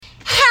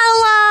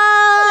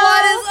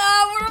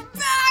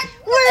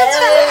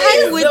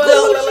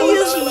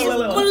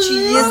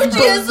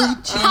is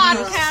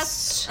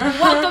podcast.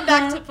 Welcome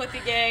back to Puthy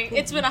Gang.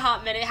 It's been a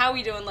hot minute. How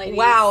we doing, ladies?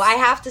 Wow, I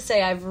have to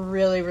say I've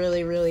really,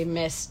 really, really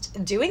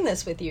missed doing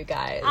this with you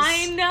guys.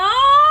 I know.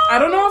 I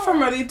don't know if I'm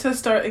ready to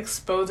start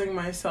exposing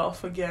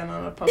myself again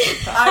on a public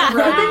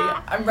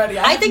platform. I'm ready.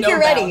 I think you're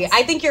ready.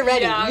 I think you're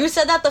ready. Yeah. You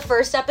said that the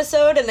first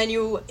episode, and then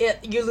you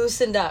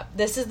loosened up.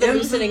 This is the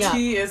loosening up. The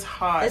tea is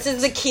hot. This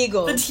is the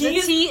Kegels. The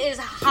tea is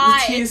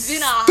hot. The tea It's is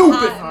been a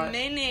stupid hot hot.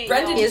 minute.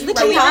 Brendan, y'all. Is the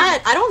tea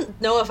hot? I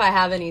don't know if I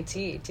have any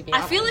tea, to be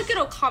honest. I feel like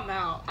it'll come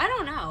out. I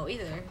don't know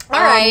either.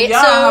 All right,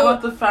 yeah, so how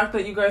about the fact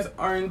that you guys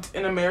aren't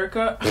in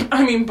America?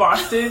 I mean,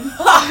 Boston.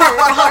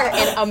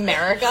 in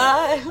America.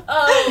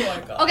 Oh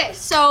my god. Okay,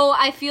 so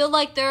I feel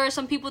like there are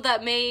some people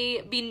that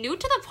may be new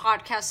to the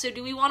podcast, so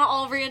do we want to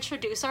all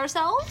reintroduce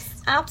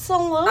ourselves?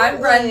 Absolutely. I'm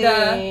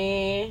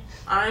Brenda.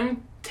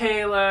 I'm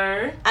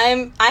Taylor.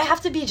 I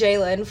have to be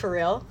Jalen for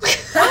real.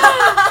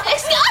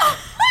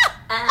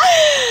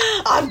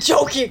 I'm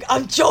joking.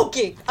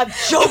 God.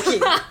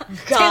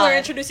 Taylor,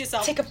 introduce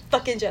yourself. Take a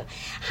fucking joke.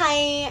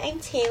 Hi, I'm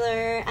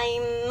Taylor.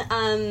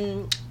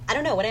 I'm I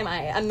don't know, what am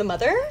I? I'm the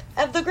mother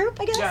of the group,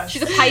 I guess. Yes.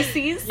 She's a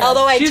Pisces.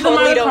 Although I She's the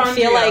totally don't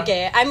feel mitochondria. like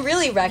it. I'm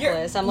really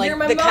reckless. I'm like you're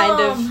my the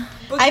kind of mom.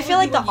 I feel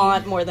like the Boogie.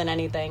 aunt more than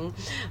anything.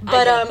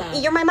 But get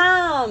that. you're my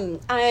mom.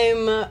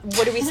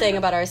 What are we saying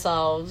about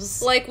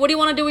ourselves? Like, what do you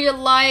want to do with your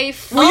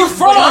life? Where you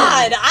from?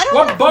 God, I don't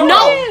What borough?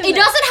 No, it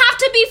doesn't have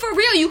to be for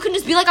real. You can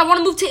just be like, I want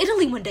to move to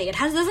Italy one day. It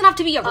doesn't have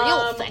to be a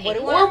real thing. what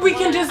do Or we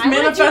can just I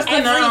wanna manifest do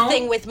it now.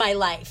 everything with my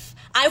life.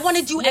 I want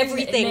to do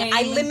everything.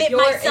 I limit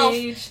your myself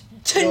age,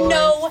 to your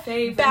no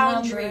favorite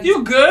boundaries. number,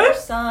 You good? your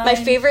sign. My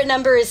favorite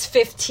number is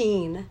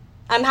 15.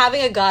 I'm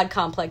having a God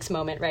complex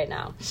moment right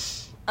now.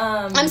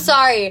 I'm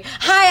sorry.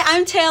 Hi,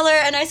 I'm Taylor,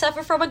 and I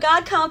suffer from a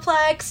God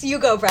complex. You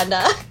go,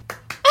 Brenda.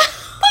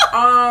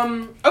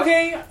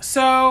 Okay,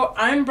 so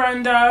I'm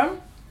Brenda.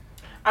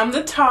 I'm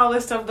the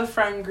tallest of the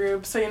friend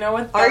group, so you know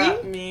what Are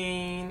that you?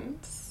 means.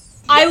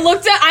 I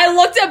looked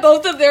at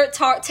both of their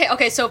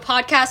okay, so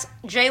podcast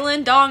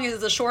Jalen Dong is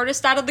the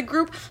shortest out of the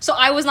group, so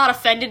I was not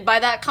offended by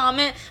that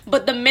comment,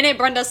 but the minute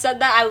Brenda said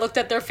that, I looked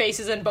at their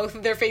faces and both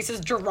of their faces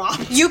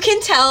dropped. You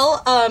can tell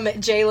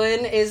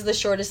Jalen is the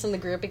shortest in the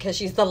group because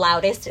she's the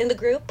loudest in the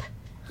group.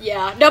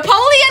 Yeah.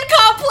 Napoleon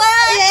complex!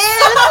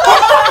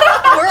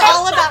 We're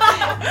all about...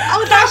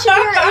 Oh, that should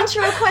be our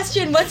intro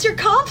question. What's your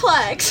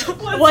complex?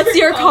 What's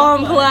your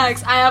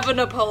complex? I have a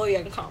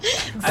Napoleon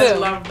complex. I Boom.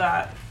 love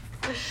that.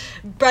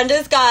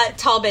 Brenda's got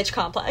tall bitch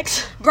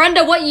complex.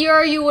 Brenda, what year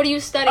are you? What do you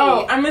study?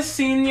 Oh, I'm a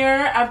senior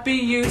at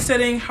BU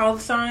studying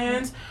health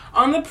science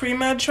on the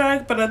pre-med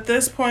track, but at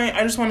this point,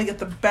 I just want to get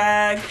the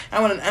bag. I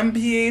want an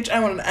MPH, I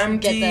want an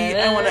MD,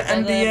 I want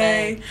an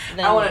MBA,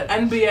 I want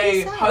an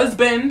NBA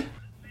husband.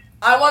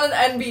 I want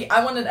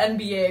an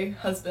NBA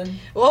husband.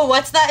 Well,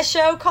 what's that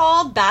show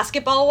called?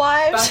 Basketball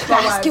Wives?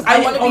 Basketball Wives. I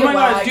want to be Oh a my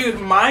god, wife. dude,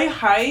 my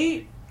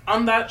height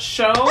on that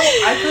show,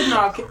 I could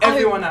knock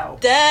everyone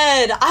out.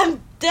 Dead.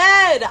 I'm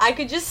dead. I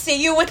could just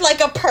see you with like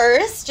a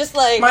purse, just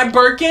like My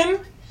Birkin,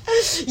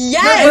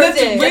 yes. but it's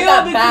Get real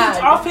that because it's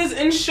bag. off his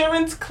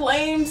insurance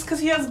claims because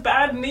he has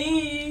bad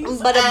knees.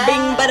 Bada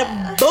bing,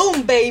 bada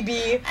boom,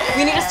 baby.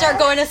 We need to start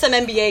going to some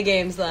NBA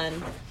games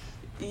then.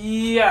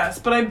 Yes,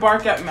 but I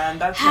bark at men.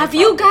 That's my Have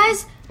you problem.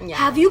 guys Yeah.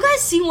 have you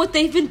guys seen what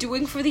they've been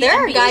doing for the There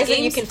are NBA guys that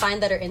games? you can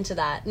find that are into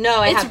that.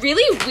 No, It's have.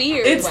 really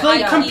weird. It's but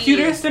like I-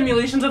 computer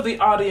simulations of the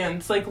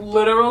audience, like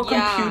literal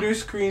Yeah. computer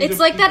screens. It's of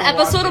like that people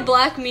episode watching. of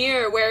Black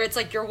Mirror where it's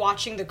like you're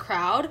watching the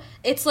crowd.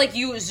 It's like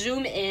you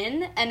zoom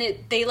in and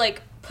they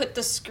like put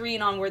the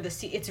screen on where the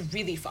seat. It's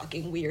really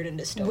fucking weird and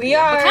dystopian. We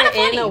but are kinda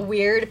in funny. a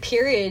weird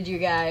period, you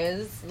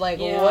guys. Like,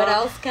 Yeah. what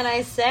else can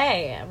I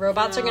say?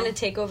 Robots are Yeah. gonna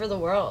take over the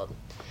world.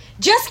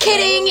 Just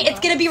kidding. It's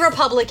gonna be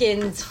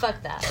Republicans.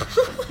 Fuck that.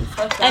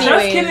 Anyways.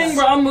 Just kidding,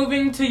 we're all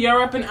moving to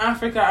Europe and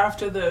Africa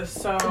after this,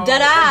 so...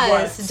 Dead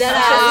ass. What? Dead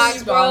Fuck,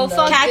 ass. bro.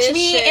 Fuck Catch this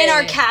me shit. in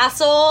our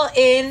castle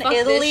in Fuck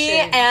this Italy,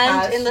 shit. and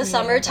Catch in me the in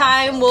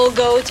summertime our we'll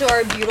go to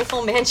our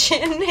beautiful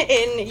mansion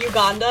in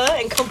Uganda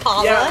in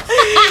Kampala. Yeah.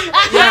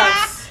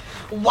 Yes.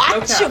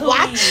 What? Okay.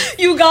 What?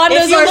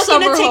 Uganda's If you're our looking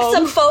summer to take home.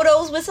 some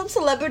photos with some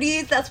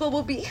celebrities, that's what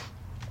we'll be.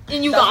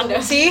 in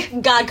Uganda. See? God You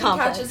can catch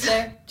complex. us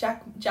there.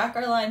 Jack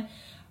our line.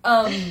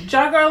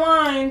 Jack our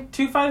line,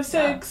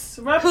 256.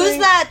 Repping. Who's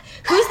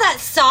that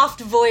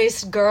soft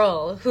voiced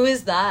girl? Who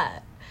is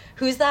that?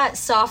 Who's that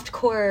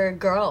softcore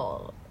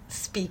girl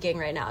speaking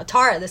right now?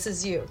 Tara, this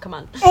is you. Come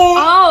on.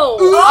 Oh,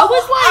 I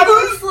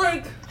was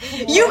like,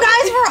 You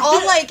guys were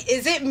all like,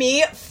 is it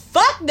me?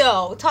 Fuck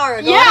no.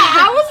 Tara, go yeah,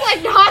 ahead. I was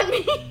like, not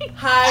me.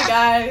 hi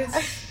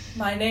guys,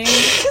 my name.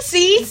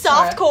 See?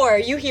 Tara.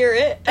 Softcore. You hear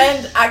it.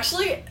 And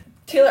actually,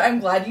 Taylor, I'm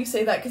glad you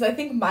say that because I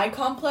think my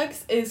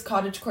complex is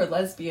cottagecore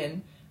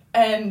lesbian,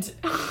 and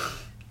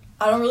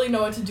I don't really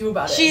know what to do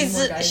about it.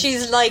 anymore, guys.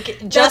 She's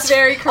like just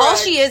very all correct.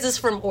 she is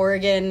from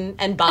Oregon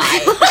and bi.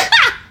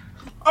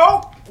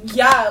 Oh!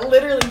 Yeah,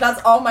 literally,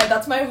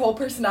 that's my whole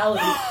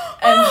personality.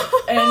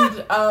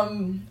 And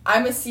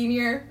I'm a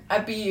senior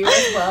at BU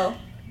as well.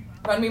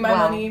 Run me my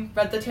Wow. money,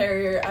 Red the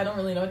Terrier. I don't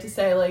really know what to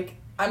say. Like,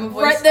 I'm a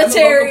voice. Rhett the I'm a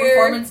Terrier. vocal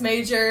performance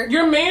major.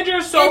 Your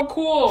major's so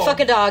cool. Fuck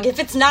a dog. If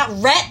it's not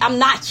Rhett, I'm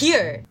not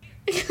here.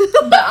 But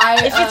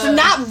if it's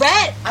not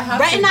Rhett,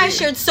 Rhett and I agree.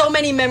 shared so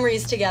many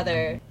memories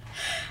together.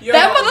 Yo,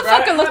 That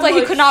motherfucker Rhett looked had, like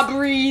he could not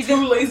breathe.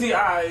 2 lazy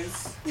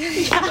eyes.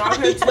 Dog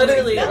had 2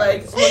 Literally, lazy eyes.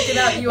 like, looking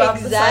at you out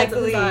the sides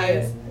of his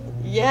eyes.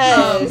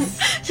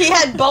 Yes. He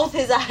had both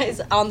his eyes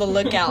on the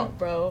lookout,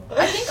 bro.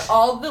 I think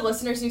all the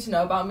listeners need to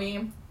know about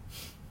me.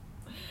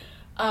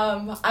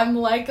 I'm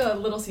like a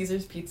Little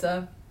Caesars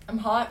pizza. I'm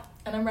hot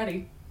and I'm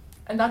ready.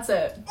 And that's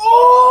it.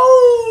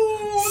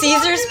 Oh!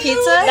 Caesar's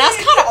pizza? That's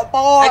kind of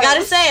bars. I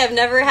gotta say, I've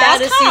never had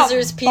That's a kinda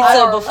Caesar's pizza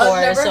bars.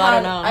 before, so I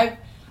don't know.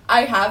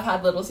 I have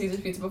had Little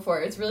Caesars pizza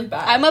before. It's really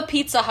bad. I'm a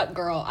Pizza Hut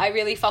girl. I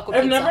really fuck with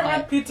I've Pizza never Hut.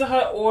 had Pizza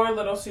Hut or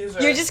Little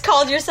Caesar. You just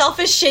called yourself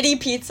a shitty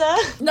pizza?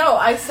 No,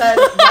 I said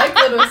like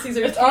Little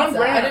Caesars It's on pizza.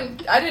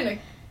 brand.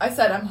 I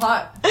said I'm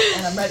hot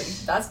and I'm ready.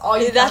 That's all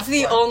you That's ask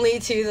the for. only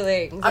two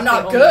things. I'm That's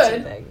not the only good.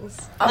 two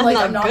things.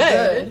 I'm not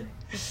good.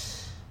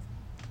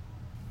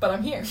 But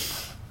I'm here.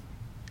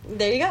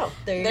 There you go.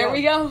 There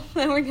we go.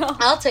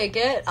 I'll take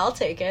it.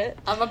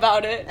 I'm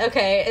about it.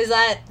 Okay, is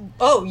that...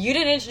 Oh, you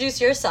didn't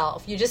introduce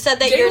yourself. You just said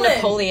that you're Jalen,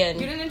 Napoleon.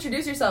 You didn't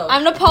introduce yourself.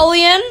 I'm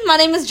Napoleon. My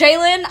name is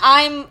Jalen.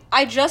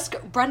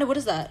 Brenda, what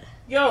is that?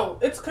 Yo,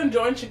 it's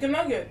conjoined chicken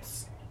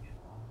nuggets.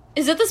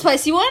 Is it the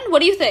spicy one? What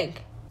do you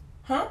think?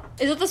 Huh?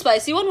 Is it the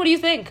spicy one? What do you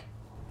think?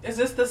 Is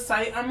this the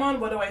site I'm on?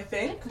 What do I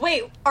think?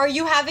 Wait, are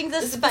you having the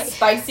This is the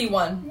spicy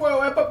one.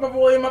 Well, I put my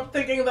volume up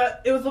thinking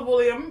that it was the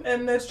volume,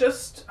 and it's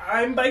just,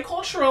 I'm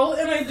bicultural,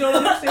 and I don't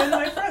understand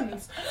my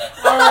friends.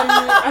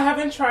 I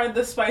haven't tried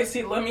the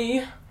spicy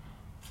lemmy.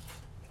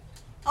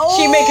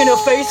 She making a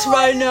face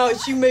right now.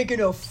 She making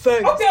a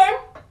face. Okay.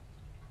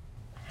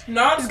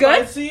 Not It's good?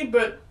 spicy,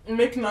 but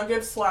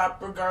McNuggets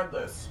slap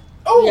regardless.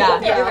 Oh, Yeah,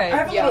 okay. you're right. I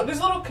have there's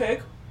a little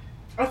kick.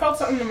 I felt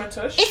something in my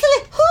tush. It's a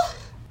little...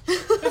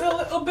 There's a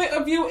little bit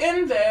of you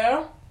in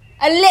there.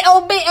 A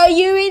little bit of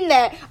you in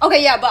there.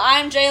 Okay, yeah, but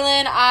I'm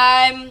Jalen.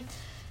 I'm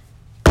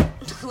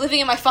living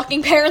in my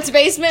fucking parents'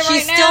 basement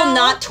She's right now. still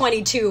not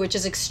 22, which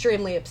is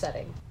extremely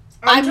upsetting.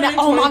 I'm not. turning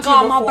Oh my 22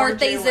 god, my before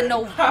birthday's in Jalen.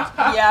 November.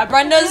 Yeah,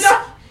 Brenda's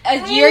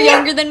a year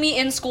younger than me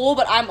in school,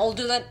 but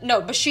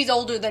she's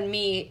older than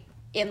me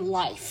in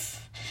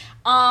life.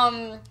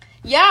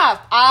 Yeah,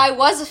 I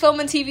was a film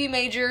and TV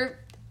major,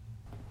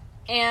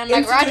 and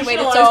I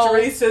graduated. So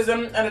Institutionalized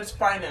racism at its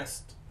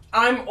finest.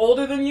 I'm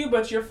older than you,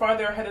 but you're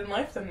farther ahead in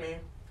life than me.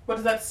 What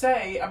does that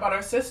say about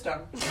our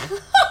system?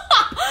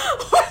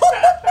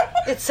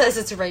 It says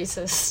it's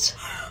racist.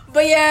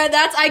 But yeah,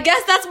 I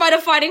guess that's my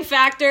defining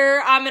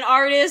factor. I'm an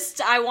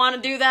artist. I want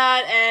to do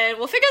that, and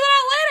we'll figure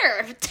that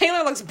out later.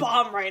 Taylor looks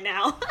bomb right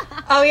now.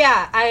 Oh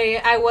yeah,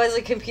 I was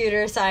a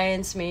computer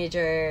science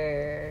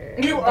major.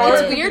 You but- are.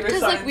 It's weird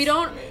because like we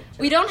don't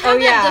have Oh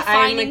yeah, that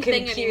I'm a defining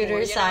thing computer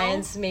anymore,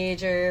 science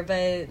major,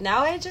 but now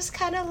I just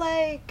kind of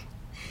like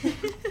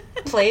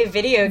play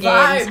video games.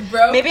 Vibe,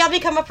 bro. Maybe I'll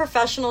become a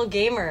professional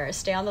gamer.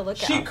 Stay on the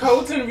lookout. She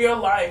codes in real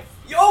life.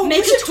 Yo,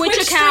 Make a Twitch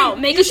account.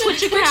 Make a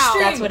Twitch account.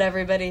 That's what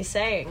everybody's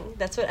saying.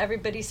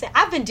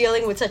 I've been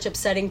dealing with such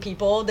upsetting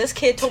people. This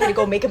kid told me to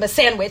go make him a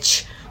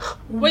sandwich.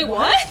 Wait,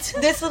 what?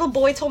 This little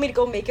boy told me to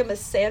go make him a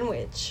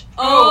sandwich.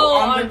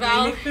 On the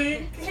Val.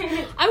 dating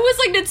thing? I was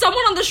like, did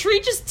someone on the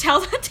street just tell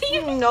that to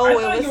you? No, I it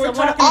thought was you were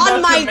someone talking on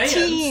about my your mans.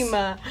 team.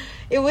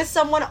 It was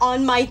someone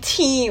on my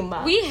team.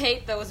 We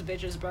hate those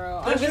bitches, bro.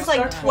 I was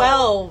like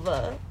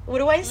 12. What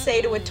do I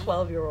say to a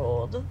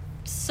 12-year-old?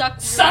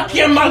 Suck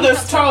your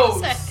mother's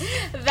toes.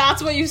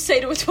 That's what you say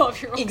to a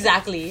 12-year-old.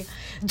 Exactly.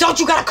 Don't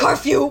you got a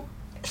curfew?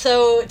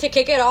 So, to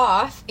kick it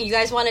off, you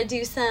guys want to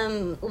do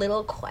some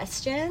little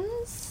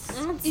questions?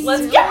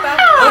 Let's get back.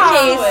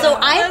 Okay, to it. so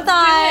I Let's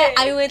thought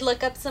do it. I would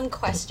look up some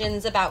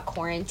questions about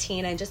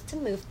quarantine and just to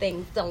move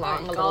things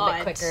along a little God.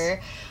 bit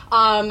quicker.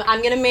 I'm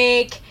going to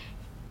make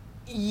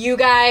you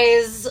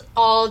guys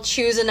all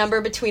choose a number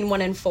between 1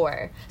 and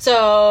 4.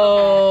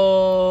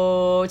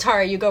 So,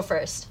 Tara, you go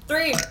first.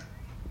 3.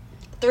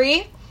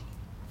 3?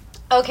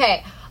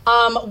 Okay.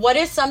 What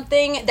is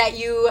something that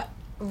you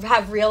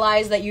have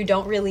realized that you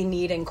don't really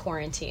need in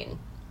quarantine?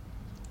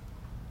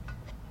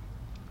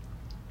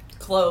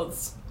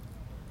 Clothes.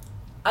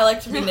 I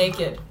like to be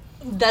naked.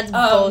 That's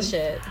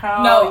bullshit.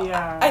 Hell No,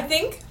 yeah. I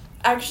think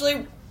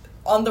actually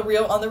on the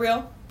real,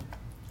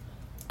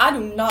 I do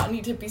not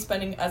need to be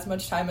spending as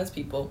much time as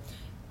people.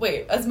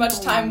 Wait, as much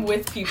time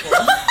with people.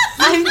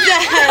 I'm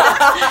dead.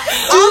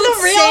 On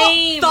the real,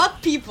 same.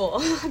 fuck people.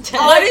 Dead.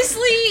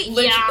 Honestly,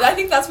 Lit- yeah. I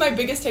think that's my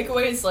biggest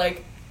takeaway is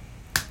like,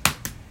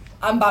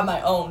 I'm by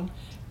my own.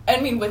 I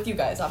mean, with you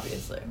guys,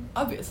 obviously.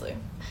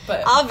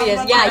 But Obvious.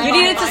 I'm Yeah, not you my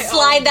needed to own.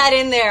 slide that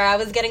in there. I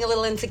was getting a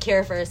little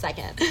insecure for a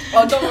second.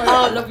 Oh, don't worry.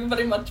 I love you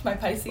very much, my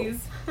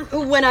Pisces.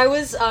 When I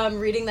was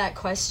reading that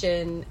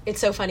question, it's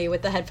so funny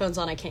with the headphones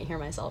on, I can't hear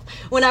myself.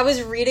 When I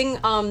was reading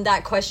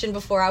that question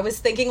before, I was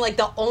thinking like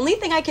the only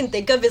thing I can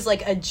think of is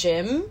like a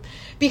gym,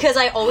 because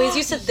I always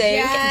used to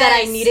think that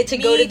I Yes, needed to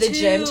go me to the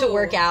gym to too.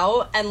 work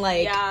out, and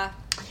like Yeah.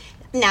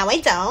 now I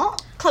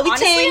don't. Chloe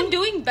Honestly, Ting. I'm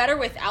doing better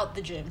without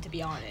the gym, to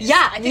be honest.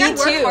 Yeah, I think me I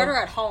work too. harder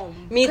at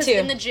home. Me too.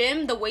 In the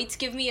gym, the weights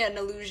give me an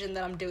illusion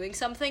that I'm doing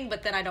something,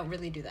 but then I don't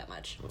really do that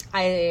much.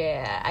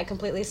 I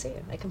completely see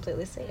it.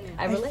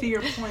 I relate. see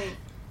your point.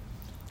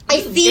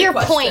 I see your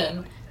question.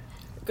 point.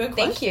 Good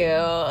question.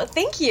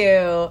 Thank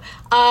you.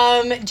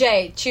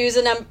 Jay, choose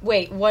a number.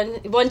 Wait,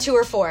 1, 2,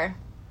 or 4.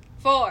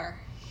 4.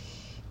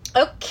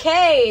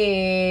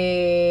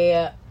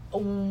 Okay.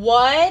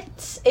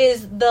 What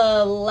is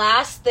the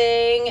last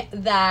thing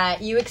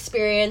that you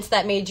experienced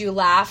that made you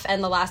laugh,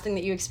 and the last thing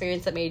that you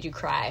experienced that made you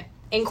cry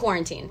in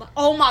quarantine?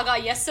 Oh my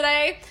god,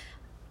 yesterday.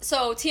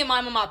 So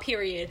TMI mama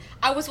period.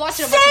 I was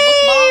watching a bunch of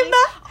mukbangs.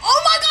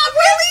 Oh my god,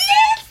 really?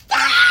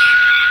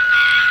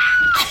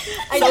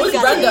 So is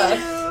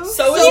Brenda.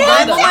 So is I'm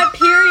Brenda. on my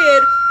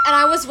period, and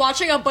I was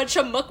watching a bunch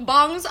of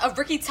mukbangs of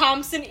Ricky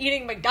Thompson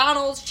eating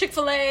McDonald's,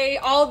 Chick-fil-A,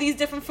 all these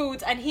different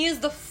foods, and he is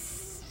the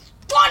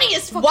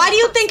funniest fucking Why do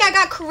you person. think I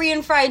got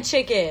Korean fried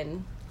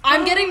chicken?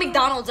 I'm getting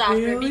McDonald's after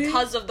Really?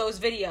 because of those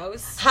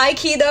videos. High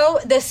key though,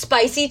 the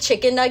spicy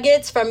chicken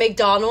nuggets from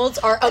McDonald's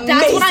are amazing.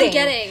 That's what I'm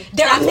getting.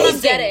 They're That's amazing. what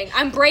I'm getting.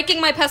 I'm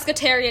breaking my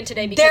pescatarian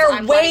today because They're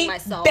I'm way letting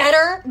myself.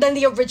 better than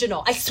the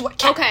original. I swear.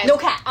 Okay. No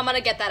cap. I'm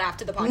gonna get that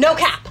after the podcast. No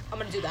cap. I'm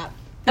gonna do that.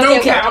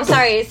 Okay, cap. I'm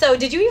sorry. So,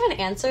 did you even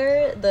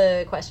answer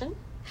the question?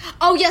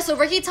 Oh yeah, so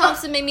Ricky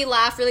Thompson made me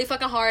laugh really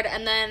fucking hard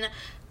and then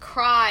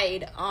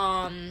cried.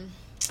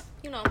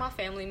 You know, my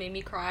family made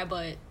me cry,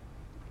 but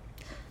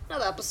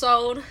another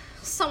episode.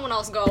 Someone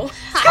else go. All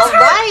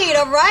right.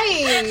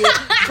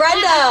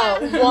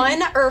 Brenda,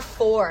 1 or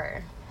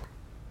 4?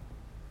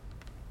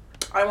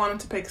 I wanted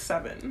to pick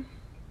 7.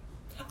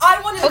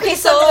 I wanted to Okay, pick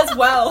so- 7 as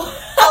well.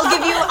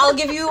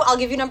 I'll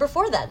give you number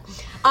 4 then.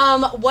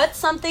 What's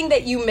something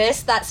that you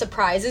miss that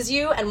surprises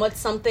you, and what's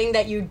something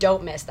that you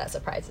don't miss that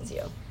surprises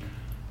you?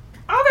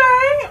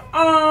 Okay.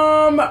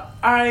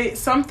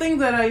 Something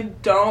that I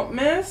don't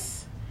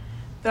miss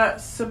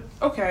that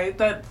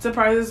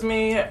surprises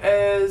me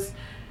is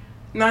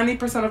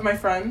 90% of my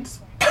friends.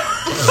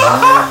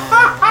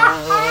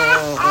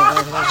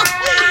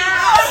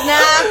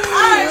 Snap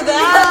to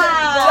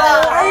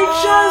that.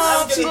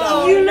 I just,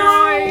 you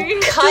know,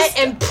 Cut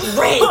and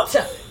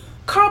print.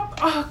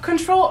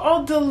 Control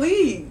Alt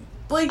Delete.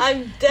 Like,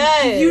 I'm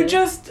dead.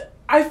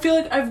 I feel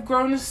like I've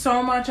grown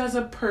so much as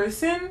a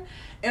person,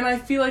 and I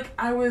feel like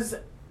I was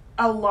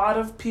a lot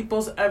of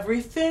people's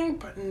everything,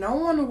 but no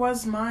one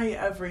was my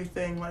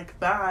everything like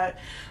that.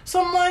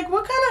 So I'm like,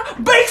 what kind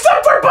of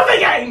except for Puthy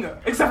Gang!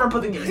 Except for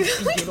Puthy Gang.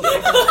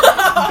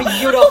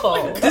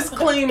 Beautiful.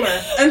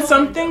 Disclaimer. And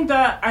something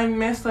that I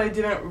missed that I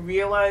didn't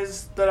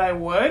realize that I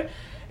would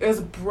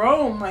is,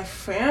 my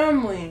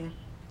family.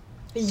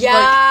 Yeah.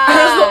 Like,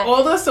 as the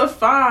oldest of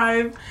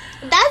 5,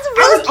 That's I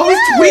really was always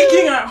cute.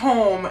 tweaking at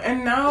home,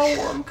 and now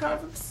I'm kind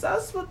of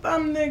obsessed with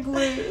them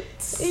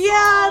nigglets.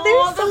 Yeah,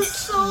 they're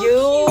so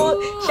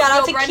cute. Shout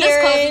out to Brenda's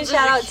Kieran. cousins are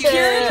Shout out the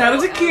cutest. Shout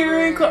out to Ever.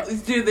 Kieran.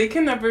 Dude, they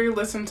can never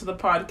listen to the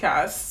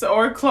podcast.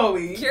 Or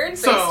Chloe. Kieran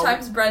So-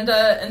 FaceTimes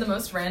Brenda in the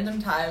most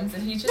random times,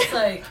 and he's just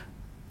like,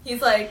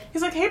 he's like,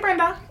 hey,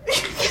 Brenda.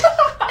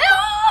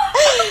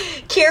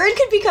 Kieran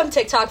could become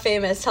TikTok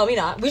famous. Tell me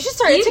not. We should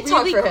start a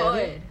TikTok really for him.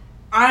 could.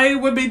 I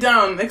would be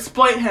down.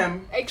 Exploit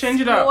him.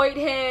 Change it up. Exploit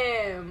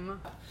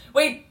him.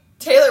 wait,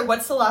 Taylor,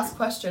 what's the last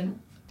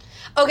question?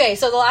 Okay,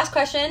 so the last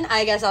question,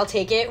 I guess I'll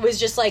take it, was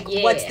just like,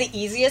 Yeah. what's the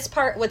easiest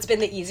part? What's been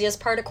the easiest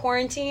part of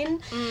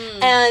quarantine?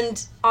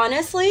 And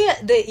honestly,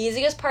 the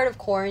easiest part of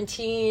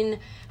quarantine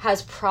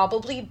has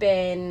probably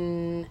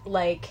been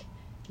like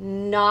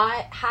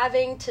not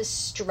having to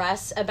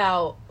stress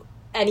about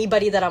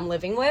anybody that I'm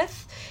living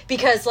with,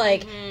 because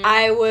like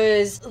I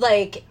was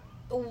like,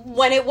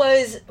 when it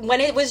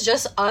was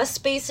just us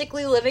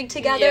basically living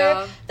together,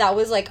 Yeah. that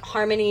was like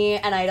harmony,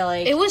 and I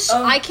like It was.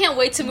 I can't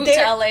wait to move to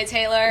there- LA,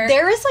 Taylor.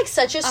 there is like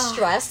such a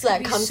stress that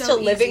be comes so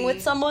to living easy.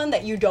 with someone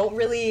that you don't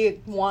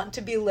really want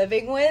to be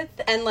living with,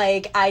 and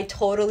like I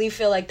totally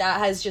feel like that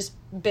has just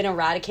been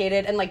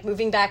eradicated, and like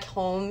moving back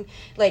home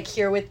like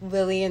here with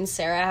Lily and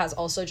Sarah has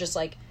also just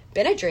like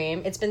been a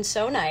dream. It's been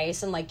so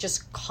nice and like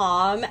just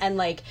calm, and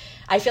like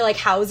I feel like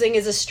housing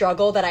is a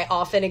struggle that I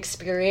often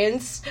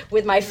experience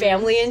with my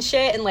family and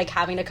shit, and like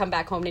having to come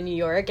back home to New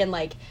York, and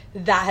like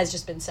that has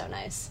just been so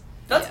nice.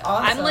 That's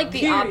awesome. I'm like the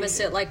Period.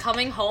 opposite. Like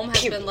coming home has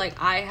Period. been like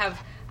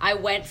I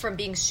went from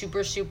being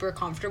super, super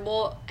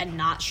comfortable and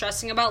not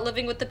stressing about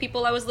living with the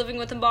people I was living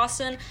with in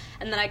Boston,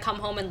 and then I come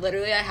home and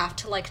literally I have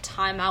to like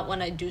time out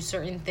when I do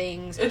certain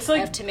things. It's I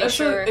like have to make it's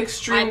sure an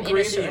extreme I'm in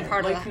a certain gradient.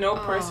 part Like of the, no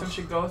person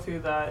should go through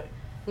that.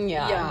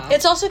 Yeah. Yeah.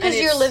 It's also because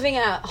And you're it's- living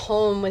at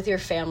home with your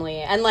family.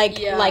 And like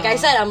Yeah. like I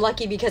said, I'm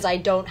lucky because I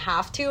don't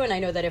have to, and I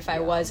know that if I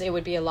was, it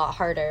would be a lot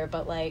harder.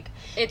 But like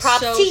It's props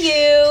so to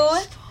you.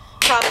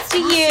 Props to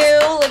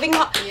you. Living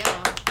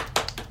Yeah.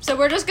 So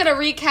we're just gonna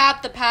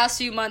recap the past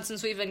few months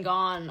since we've been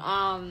gone.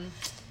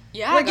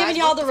 Yeah, We're guys, giving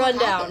y'all what the fuck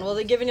rundown. happened?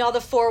 We're giving y'all the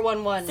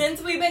 411.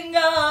 Since we've been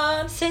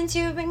gone. Since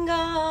you've been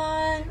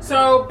gone.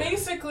 So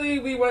basically,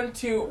 we went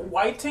to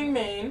Whiting,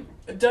 Maine.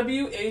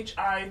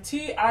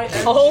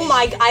 WHITING. Oh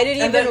my! I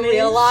didn't And even that means-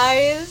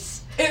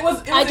 realize It was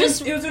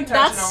intentional.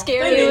 That's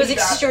scary. It was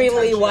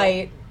extremely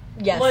white.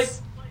 Yes. Like,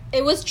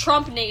 it was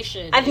Trump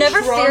Nation. I've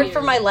never feared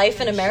for my life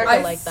in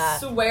America like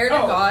that. I swear to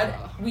God,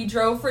 we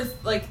drove for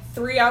like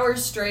 3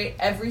 hours straight.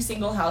 Every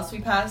single house we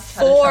passed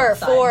had a Trump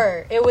sign.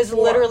 Four. It was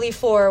literally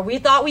 4. We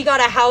thought we got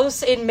a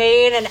house in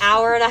Maine an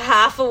hour and a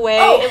half away.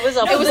 It was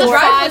a drive was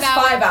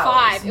 5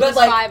 hours. It was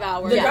 5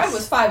 hours. The drive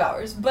was 5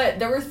 hours, but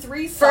there were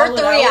 3 for solid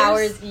 3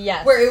 hours.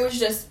 Yes. Where it was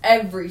just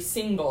every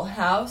single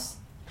house,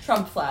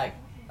 Trump flag,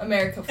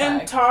 America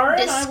flag. And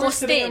Tara and I were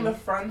sitting in the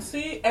front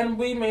seat, and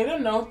we made a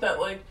note that,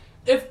 like,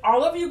 if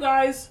all of you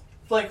guys,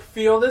 like,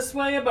 feel this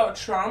way about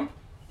Trump,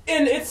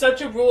 and it's such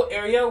a rural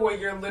area where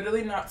you're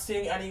literally not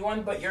seeing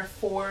anyone but your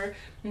 4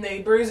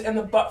 neighbors and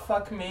the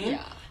buttfuck Maine,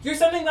 you're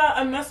sending that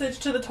a message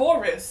to the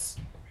tourists.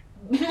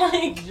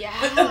 Like,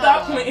 at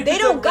that point, they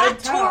don't got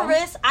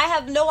tourists. I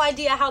have no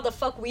idea how the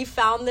fuck we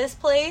found this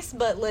place,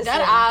 but listen.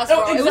 That ass, bro.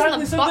 Oh, exactly. It was in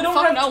the so they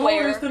don't have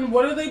nowhere. tourists, then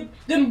what are they,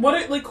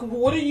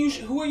 who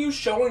are you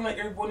showing that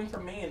you're voting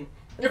for Maine?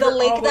 The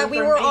lake that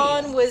we were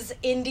on was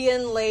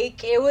Indian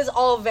Lake. It was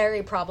all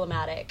very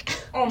problematic.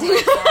 Oh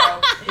my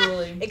god.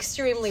 Really?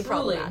 Extremely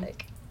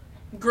problematic.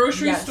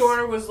 Grocery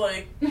store was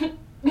like...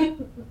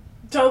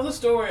 Tell the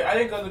story. I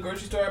didn't go to the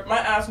grocery store. My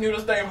ass knew to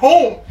stay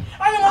home.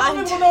 I didn't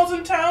want to when I was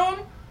in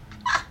town.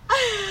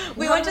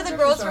 We went to the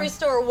grocery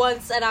store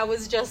once, and I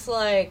was just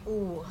like,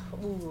 ooh.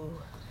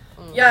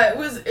 Yeah, it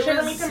was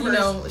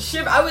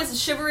I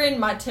was shivering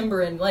my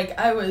timberin'. Like,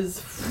 it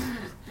was...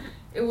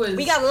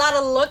 We got a lot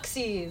of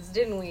looksies,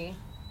 didn't we?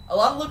 A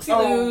lot of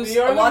loosey-loos,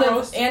 a lot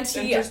of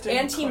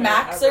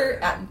anti-maskers.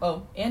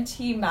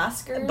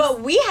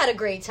 But we had a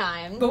great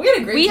time. We had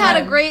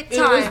a great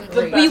time.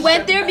 We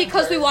went there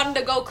because we wanted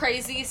to go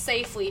crazy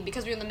safely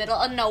because we were in the middle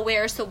of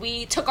nowhere, so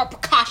we took our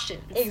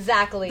precautions.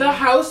 Exactly. The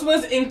house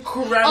was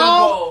incredible.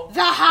 Oh,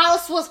 the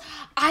house was...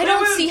 I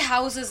don't see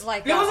houses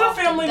like that. It was a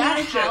family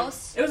mansion.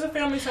 It was a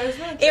family-sized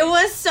mansion. It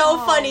was so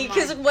funny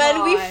because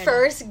when we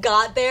first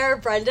got there,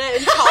 Brenda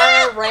and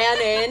Tara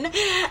ran in,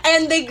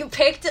 and they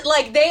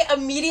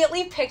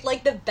immediately picked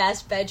like the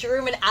best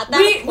bedroom. And at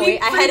that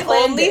point,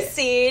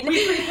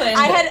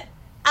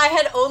 I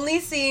had only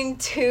seen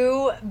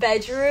 2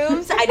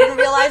 bedrooms. I didn't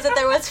realize that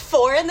there was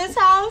 4 in this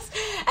house,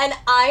 and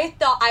I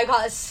thought I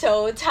got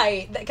so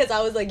tight because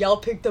I was like, y'all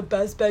picked the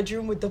best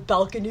bedroom with the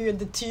balcony and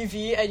the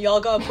TV, and y'all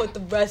gotta put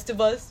the rest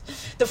of us,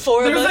 the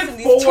 4 of us, in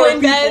these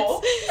twin beds.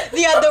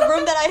 The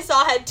room that I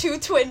saw had 2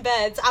 twin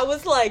beds. I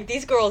was like,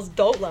 these girls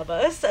don't love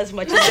us as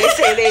much as they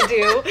say they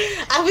do.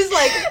 I was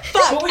like,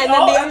 fuck. And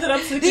then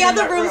the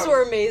other rooms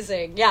were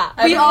amazing. Yeah,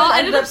 we all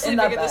ended up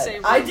sleeping in the same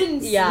room. I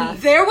didn't sleep. Yeah.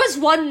 There was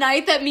one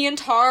night that me and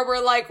Tara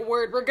were like,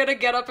 we're gonna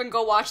get up and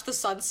go watch the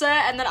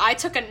sunset, and then I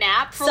took a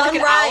nap for like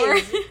an hour.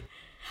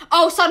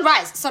 Oh,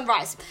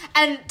 sunrise.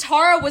 And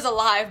Tara was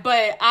alive,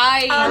 but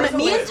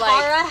me and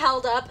Tara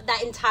held up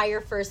that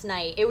entire first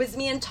night. It was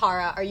me and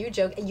Tara. Are you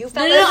joking? You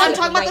fell No, I'm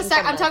talking about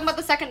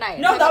the second night.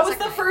 No, that was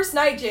the first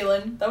night,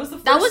 Jalen. That was the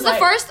first night. That was the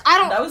first?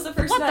 That was the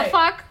first night. What the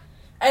fuck?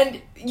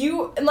 And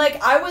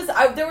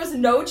there was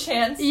no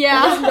chance.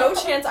 Yeah. There was no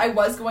chance I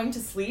was going to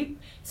sleep.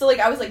 So, like,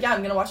 I was like, yeah,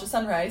 I'm gonna watch the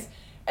sunrise.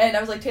 And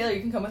I was like, Taylor,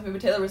 you can come with me. But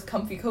Taylor was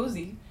comfy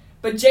cozy.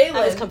 But Jalen...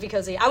 I was comfy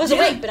cozy. I was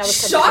awake, but I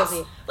was comfy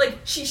cozy. Like,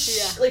 she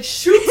shoots up.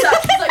 She's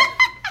like,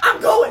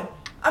 I'm going.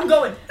 And I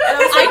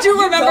was like, I do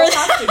remember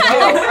that.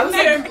 I was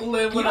like,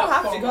 you don't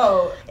have to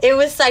go. It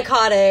was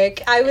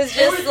psychotic. I was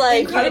just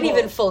like, incredible. You didn't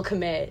even full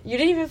commit.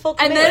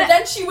 And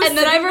then she was. And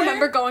then I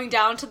remember going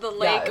down to the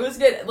lake. Yeah, it was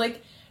good.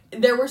 Like,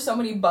 there were so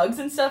many bugs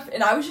and stuff,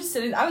 and I was just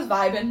sitting. I was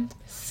vibing.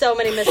 So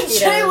many mosquitoes.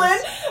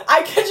 Jalen,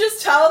 I could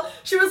just tell.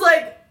 She was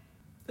like,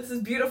 "This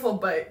is beautiful,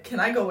 but can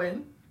I go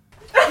in?"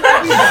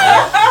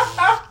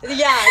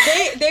 Yeah,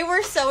 they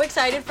were so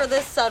excited for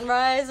this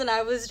sunrise, and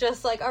I was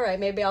just like, all right,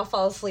 maybe I'll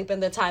fall asleep in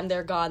the time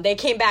they're gone. They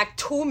came back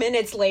 2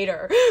 minutes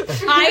later.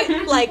 I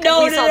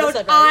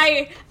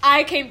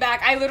came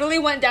back. I literally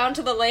went down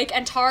to the lake,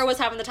 and Tara was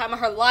having the time of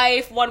her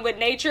life, one with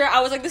nature.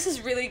 I was like, this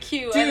is really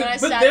cute. Dude, and then I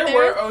but sat there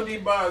were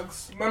OD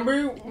bugs.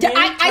 Remember?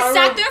 I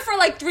sat there for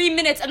like 3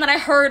 minutes, and then I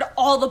heard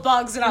all the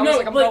bugs, and I was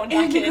like, I'm going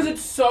back in. Because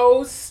it's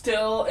so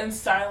still and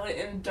silent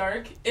and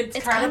dark, it's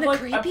kind of like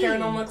creepy. a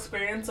paranormal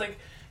experience, like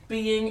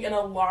being in a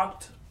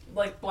locked,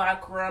 like,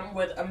 black room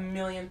with a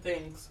million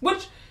things.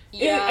 Which,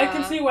 I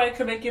can see why it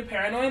could make you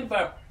paranoid,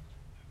 but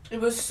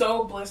it was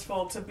so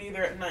blissful to be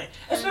there at night.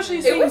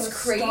 Especially seeing the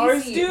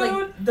stars, dude.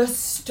 Like, the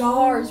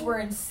stars were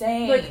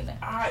insane.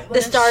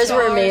 The stars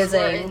were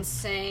amazing. Were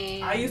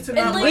insane. I used to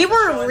not we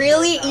were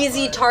really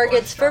easy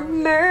targets for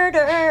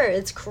murder.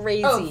 It's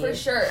crazy. Oh, for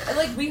sure. And,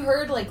 like, we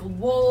heard, like,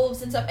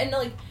 wolves and stuff. And,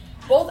 like,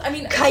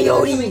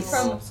 coyotes.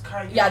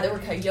 There were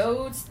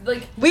coyotes.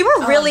 Like, we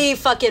were really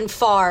fucking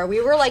far.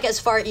 We were like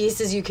as far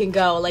east as you can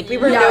go. Like we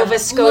were Nova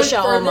Scotia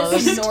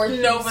almost.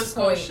 Nova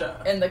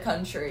Scotia in the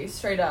country,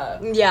 straight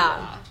up.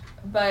 Yeah.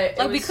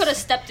 But we could have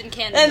stepped in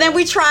Canada. And then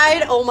we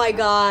tried, oh my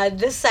god,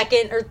 the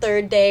second or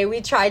third day,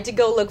 we tried to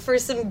go look for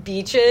some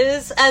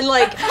beaches. And,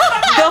 like,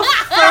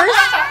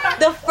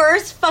 the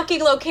first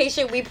fucking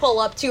location we pull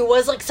up to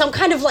was, like, some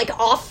kind of, like,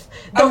 off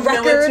the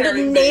record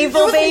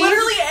naval base. It was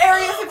literally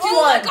Area 51.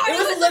 Oh my God,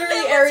 it was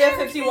literally Area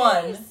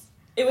 51. Base.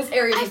 It was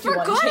Area 51.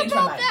 I forgot Changed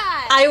about my mind.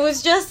 that. I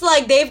was just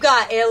like, they've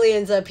got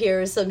aliens up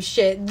here or some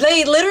shit.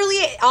 They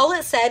literally, all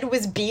it said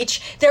was beach.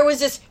 There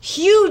was this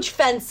huge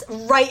fence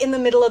right in the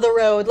middle of the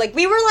road. Like,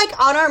 we were like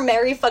on our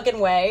merry fucking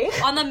way.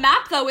 On the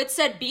map, though, it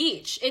said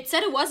beach. It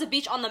said it was a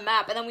beach on the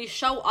map, and then we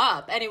show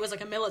up, and it was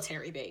like a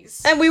military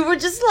base. And we were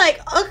just like,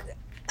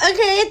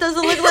 okay, it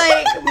doesn't look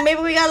like,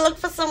 maybe we gotta look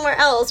for somewhere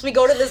else. We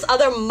go to this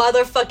other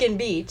motherfucking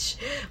beach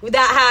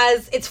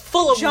that it's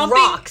full of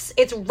rocks.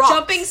 It's rocks.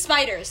 Jumping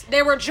spiders.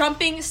 There were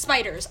jumping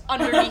spiders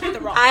underneath the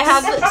rocks. I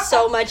have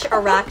so much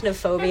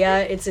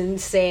arachnophobia. It's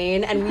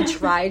insane. And we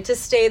tried to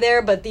stay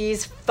there, but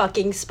these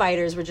fucking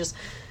spiders were just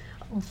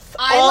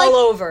all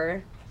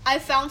over. I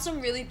found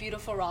some really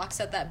beautiful rocks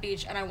at that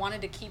beach, and I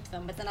wanted to keep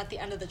them, but then at the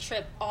end of the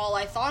trip, all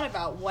I thought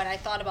about when I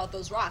thought about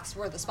those rocks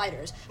were the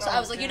spiders. So I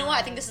was like, you know what,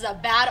 I think this is a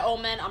bad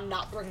omen, I'm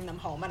not bringing them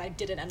home, and I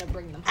didn't end up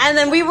bringing them home. And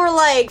then we were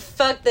like,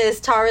 fuck this,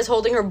 Tara's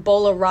holding her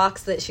bowl of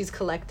rocks that she's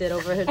collected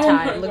over her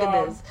time. Look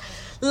at this.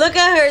 Look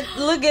at her,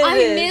 look at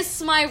this. I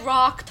miss my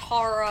rock,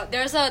 Tara.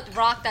 There's a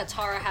rock that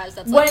Tara has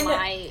that's like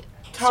my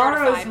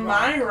Tara's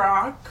my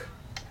rock.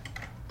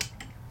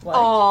 What?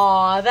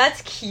 Aw,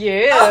 that's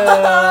cute.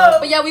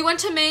 But yeah, we went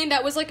to Maine.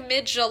 That was like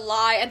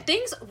mid-July, and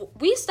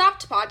we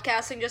stopped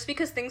podcasting just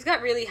because things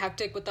got really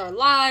hectic with our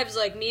lives.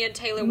 Like, me and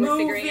Taylor were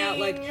figuring out,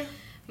 like,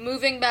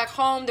 moving back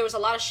home. There was a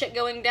lot of shit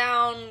going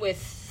down with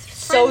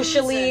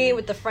socially,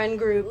 with the friend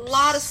group. A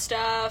lot of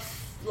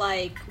stuff.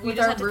 Like, we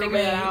just had to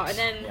figure that out. And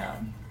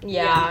then...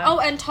 Yeah. Oh,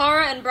 and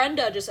Tara and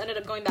Brenda just ended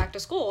up going back to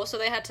school, so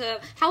they had to...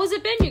 How has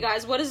it been, you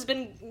guys? What has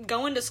been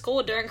going to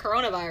school during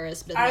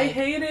coronavirus been like? I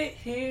hate it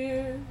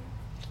here.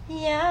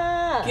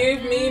 Yeah.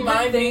 Give me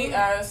my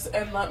BS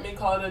and let me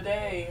call it a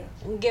day.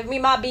 Give me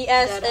my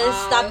BS and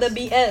stop the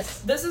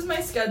BS. This is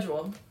my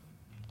schedule.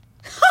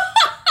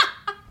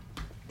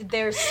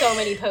 There's so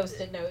many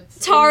post-it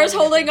notes. Tara's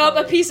holding up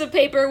a piece of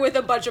paper with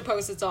a bunch of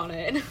post-its on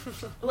it.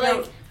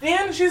 Like,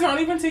 and she's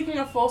not even taking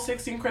a full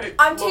 16 credit.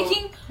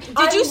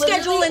 Did you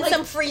schedule in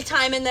some free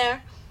time in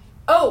there?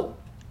 Oh,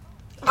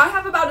 I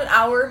have about an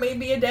hour,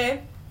 maybe a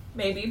day,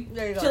 maybe,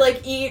 there you go. to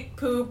like eat,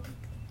 poop.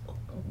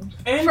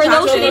 And for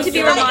those who need to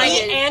be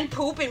reminded, eat and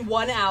poop in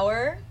 1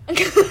 hour.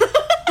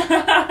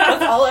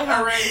 That's all I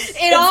have.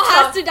 It all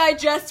has to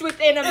digest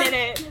within a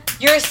minute.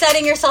 You're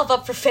setting yourself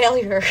up for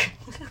failure.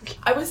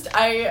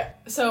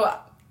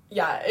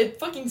 It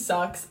fucking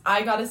sucks.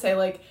 I gotta say,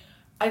 like,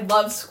 I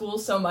love school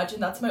so much,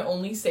 and that's my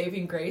only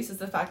saving grace is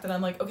the fact that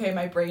I'm like, okay,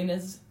 my brain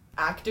is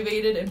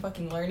activated and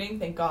fucking learning,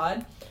 thank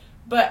God.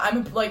 But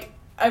I'm like,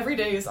 every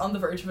day is on the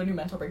verge of a new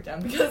mental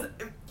breakdown because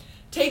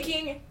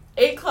taking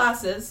 8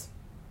 classes,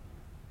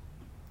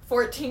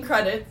 14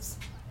 credits.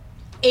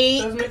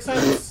 8. Doesn't make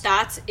sense.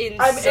 That's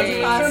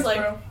insane.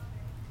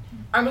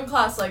 I'm in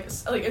class like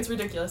it's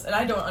ridiculous, and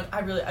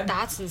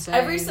that's insane.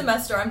 Every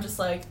semester I'm just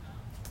like,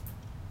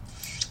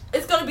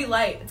 it's gonna be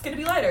light. It's gonna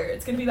be lighter.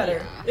 It's gonna be better.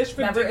 Yeah. It's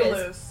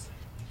ridiculous.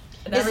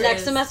 Is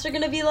next semester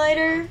gonna be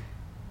lighter?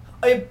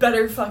 It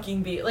better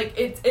fucking be. Like,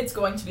 it's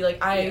going to be.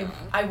 Like, I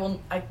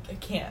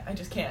can't. I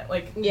just can't.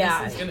 Like,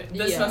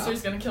 this semester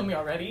is gonna kill me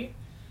already.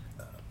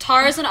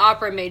 Tara's an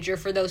opera major,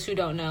 for those who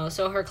don't know,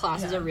 so her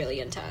classes are really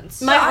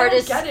intense. My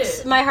hardest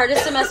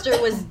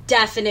semester was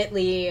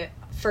definitely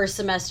first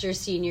semester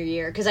senior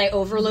year, because I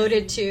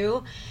overloaded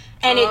too,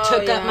 and it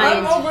took up my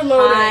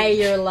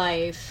entire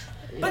life.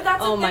 But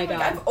that's the thing, my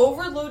God. I've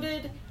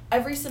overloaded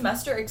every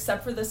semester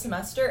except for this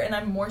semester, and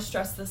I'm more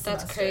stressed this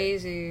semester. That's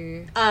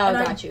crazy. Oh,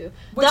 got you.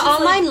 The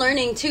online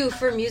learning, too,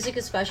 for music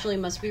especially,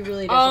 must be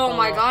really difficult. Oh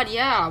my God,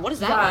 yeah. What is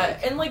that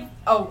like? And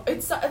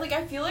it's like,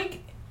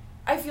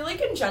 I feel like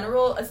in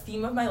general, a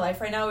theme of my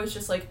life right now is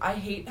just, like, I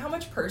hate how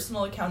much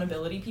personal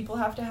accountability people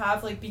have to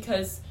have, like,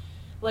 because,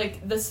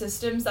 like, the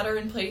systems that are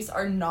in place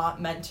are not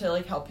meant to,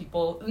 like, help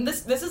people. And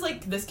this is,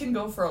 like, this can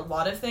go for a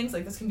lot of things.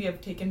 Like, this can be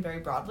taken very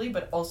broadly,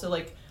 but also,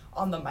 like,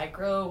 on the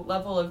micro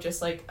level of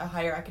just, like, a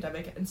higher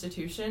academic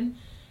institution.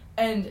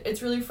 And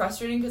it's really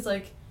frustrating because,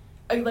 like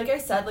I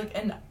said, like,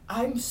 and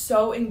I'm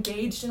so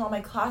engaged in all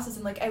my classes,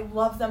 and, like, I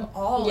love them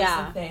all is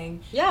the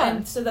thing. Yeah.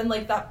 And so then,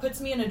 like, that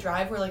puts me in a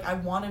drive where, like, I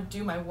want to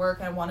do my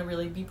work, I want to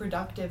really be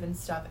productive and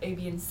stuff, A,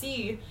 B, and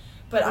C.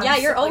 But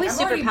you're always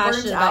super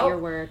passionate about your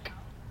work.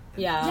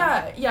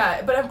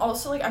 Yeah, but I'm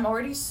also, like, I'm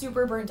already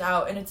super burnt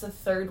out, and it's the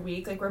 3rd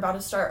week. Like, we're about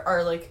to start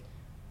our, like,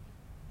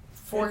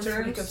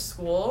 4th week of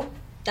school.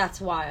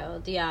 That's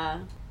wild,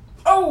 yeah.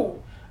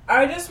 Oh,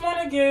 I just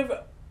want to give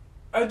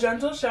a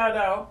gentle shout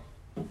out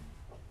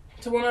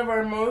to one of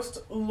our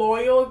most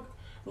loyal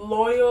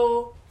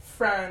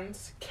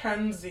friends,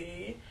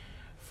 Kenzie,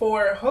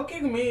 for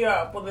hooking me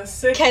up with a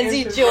sick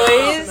Kenzie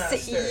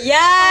Joyce.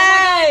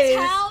 Yes.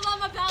 Oh my God, tell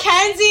them about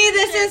Kenzie,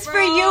 this is for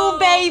you,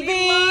 baby.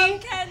 We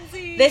love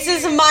Kenzie. This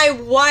is my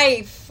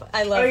wife.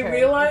 I love her. I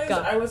realized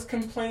I was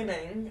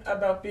complaining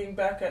about being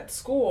back at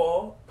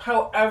school.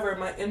 However,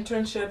 my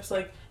internships,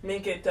 like,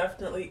 make it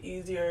definitely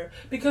easier.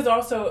 Because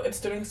also,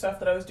 it's doing stuff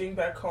that I was doing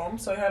back home,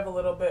 so I have a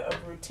little bit of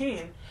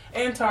routine.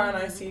 And Tara and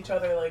I see each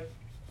other, like,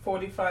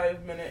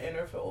 45-minute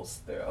intervals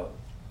throughout.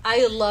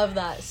 I love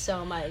that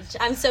so much.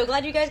 I'm so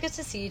glad you guys get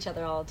to see each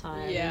other all the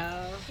time.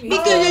 Yeah.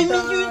 Because I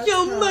miss you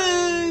so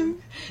much.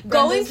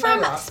 Going from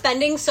my rock.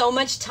 spending so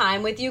much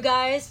time with you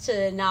guys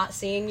to not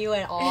seeing you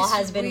at all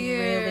has been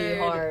really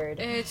hard.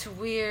 It's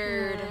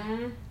weird.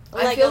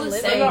 I Like, feel I'm the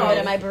living, same but way.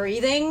 am I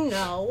breathing?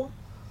 No.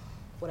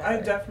 Whatever.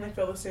 I definitely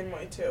feel the same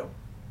way too.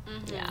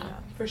 Yeah.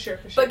 For sure.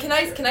 But can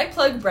I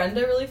plug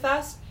Brenda really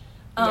fast?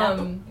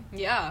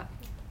 Yeah.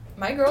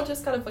 My girl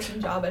just got a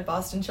fucking job at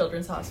Boston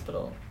Children's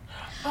Hospital.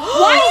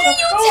 Why didn't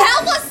you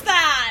tell us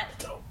that?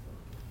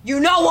 You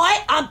know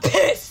what? I'm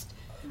pissed.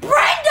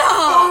 Brenda!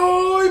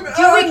 Oh,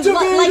 I'm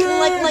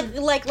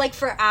Doing like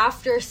for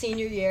after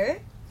senior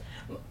year.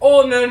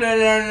 Oh no!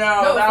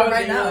 That for would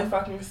right be now. really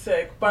fucking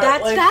sick. But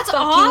That's like, That's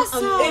fucking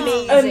awesome.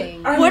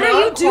 amazing. I'm What are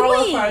not you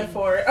qualified doing?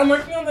 for it. I'm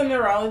working on the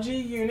neurology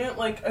unit,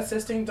 like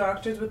assisting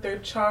doctors with their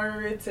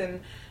charts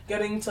and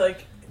getting to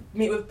like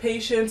meet with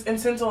patients. And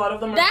since a lot of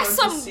them are That's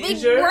prone to some big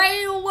seizure,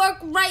 brain work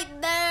right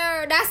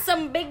there. That's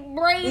some big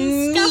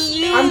brain stuff.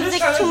 I'm just Music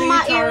trying to to be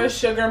my Tara's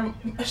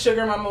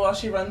sugar mama while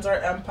she runs our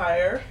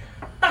empire.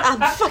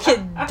 I'm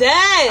fucking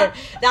dead.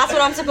 That's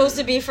what I'm supposed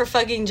to be for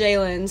fucking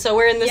Jalen. So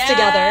we're in this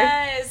together.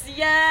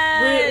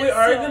 Yes. We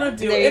are gonna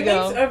do There it. you It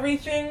go. makes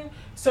everything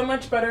so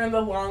much better in the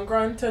long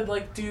run to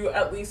like do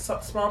at least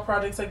small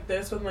projects like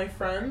this with my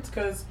friends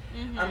because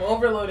I'm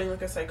overloading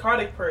like a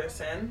psychotic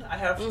person. I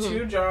have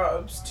 2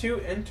 jobs, 2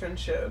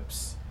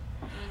 internships,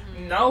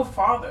 no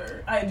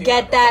father. I do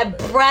Get have a that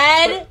father.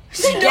 bread.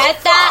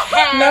 Get that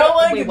head. No,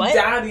 like Wait, what?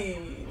 daddy.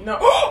 No.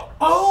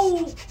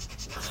 Oh.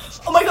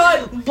 Oh my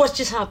god! What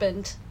just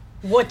happened?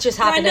 What just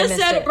happened? I missed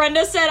it.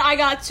 Brenda said I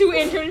got 2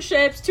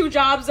 internships, 2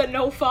 jobs, and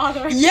no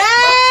father.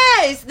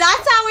 Yes,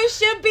 that's how it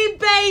should be,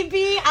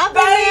 baby. I've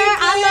been there.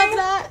 I love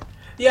that.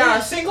 Yeah,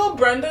 single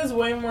Brenda's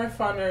way more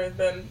funner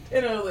than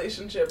in a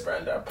relationship,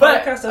 Brenda.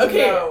 But, Podcast doesn't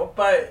okay. know,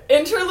 but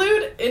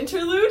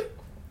Interlude.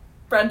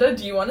 Brenda,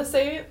 do you want to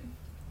say it?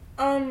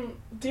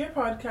 dear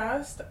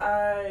podcast,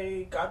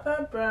 I got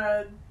that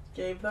bread,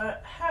 gave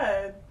that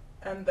head,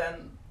 and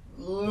then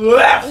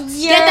left.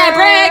 Yeah. Get that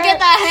bread, get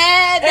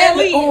that head, then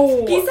leave.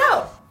 Oh, Peace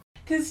out.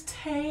 Cause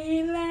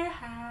Taylor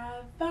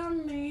had the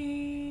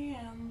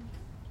man.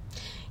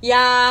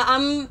 Yeah,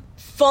 I'm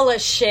full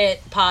of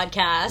shit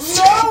podcast.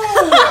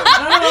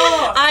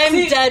 No. I'm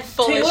See, dead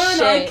full Taylor of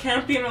and I shit.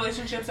 can't be in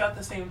relationships at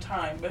the same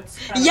time. It's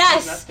kind of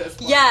Yes. at this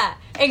point. Yeah.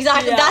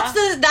 Exactly.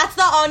 Yeah. That's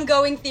the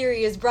ongoing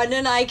theory is Brenda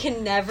and I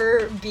can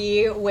never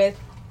be with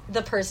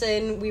the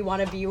person we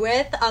want to be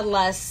with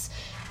unless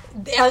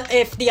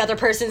if the other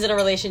person's in a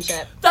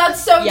relationship.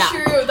 That's so Yeah.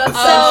 true. That's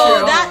So so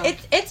true. that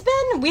it's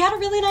been we had a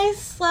really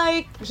nice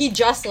he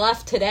just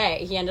left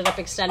today. He ended up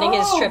extending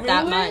his Oh, trip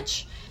that really?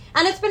 much.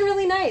 And it's been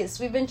really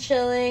nice. We've been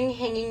chilling,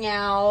 hanging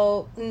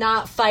out,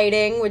 not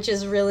fighting, which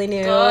is really new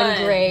and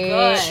Good, great.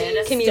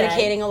 good.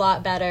 Communicating a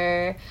lot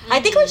better.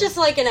 I think we're just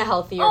like in a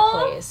healthier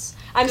place.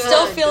 I'm Good,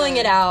 still feeling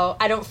good. it out.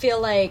 I don't feel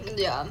like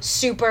Yeah.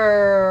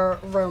 super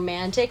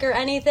romantic or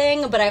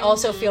anything, but I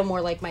also feel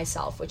more like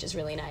myself, which is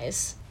really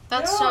nice.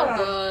 That's Yeah.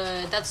 so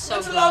good. That's so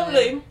That's good.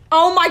 lovely.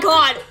 Oh my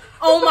god.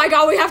 Oh my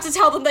god, we have to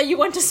tell them that you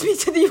went to speak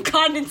to the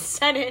Ugandan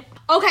Senate.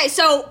 Okay,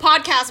 so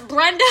podcast,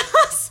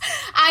 Brenda's.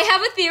 I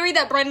have a theory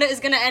that Brenda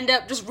is gonna end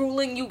up just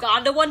ruling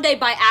Uganda one day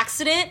by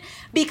accident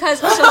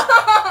because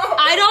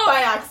I don't by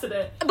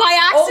accident. by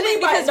accident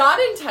Only by, because not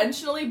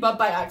intentionally, but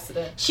by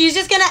accident. She's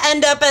just gonna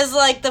end up as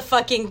like the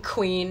fucking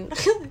queen.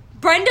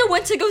 Brenda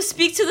went to go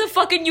speak to the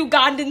fucking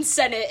Ugandan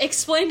Senate.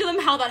 Explain to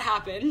them how that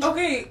happened.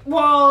 Okay,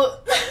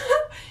 well,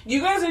 you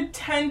guys are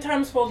 10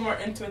 times fold more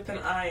into it than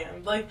I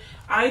am. Like,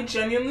 I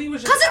genuinely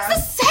was just Because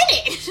it's the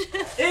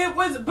Senate! It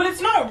was, but it's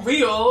not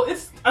real.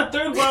 It's a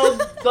third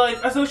world,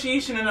 like,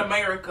 association in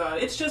America.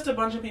 It's just a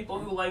bunch of people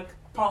who like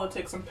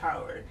politics and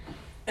power.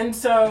 And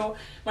so,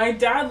 my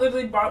dad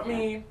literally bought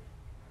me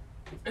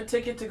a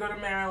ticket to go to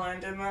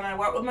Maryland, and then I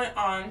went with my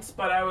aunts,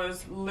 but I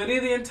was literally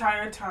the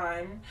entire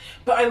time.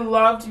 But I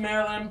loved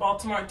Maryland and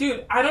Baltimore.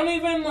 Dude, I don't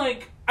even,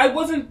 like, I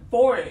wasn't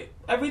for it.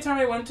 Every time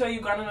I went to a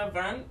Ugandan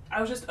event,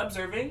 I was just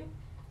observing,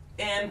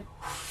 and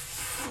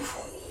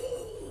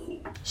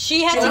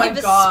She had Oh to my give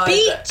a God.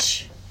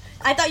 speech.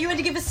 I thought you had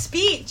to give a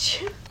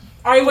speech.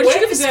 I What did you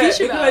winged give a speech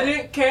it because about? I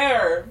didn't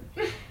care.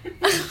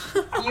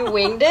 You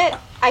winged it?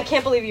 I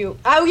can't believe you.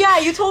 Oh yeah,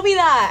 you told me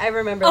that. I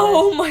remember.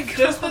 Oh my god.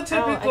 Just the I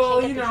typical,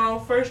 can't you get know,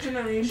 first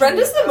generation.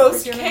 Brenda's the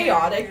most African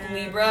chaotic American.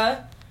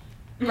 Libra.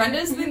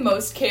 Brenda's the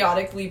most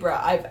chaotic Libra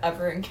I've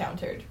ever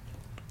encountered.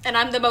 And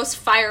I'm the most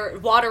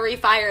watery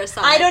fire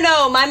sign. I don't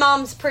know. My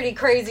mom's pretty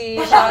crazy.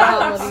 Shout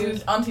out Mom Lou.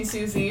 Auntie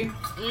Susie.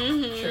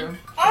 Mm-hmm. True.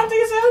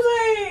 Auntie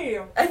Susie!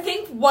 I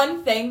think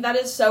one thing that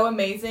is so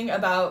amazing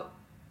about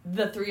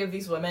the three of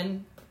these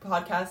women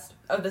podcast.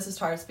 Oh, this is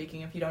Tara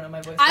speaking. If you don't know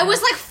my voice, I was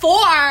like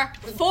four.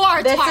 This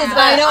Tara. is-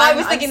 I know, I I'm-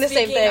 was thinking I'm the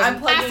same speaking- thing. I'm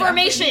plugging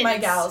Affirmations. my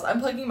gals. I'm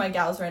plugging my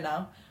gals right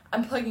now.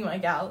 I'm plugging my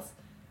gals.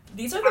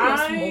 These are the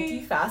most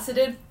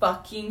multifaceted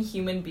fucking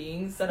human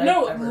beings that I've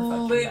ever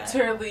fucking met.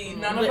 Literally.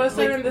 None of Li- us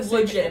are in the same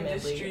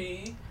legitimately.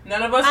 industry.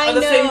 None of us I are the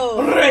know.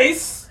 same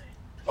race.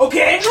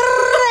 Okay?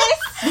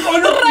 We all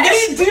look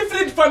very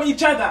different from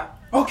each other.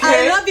 Okay.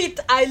 I love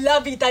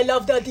it. I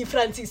love the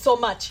differences so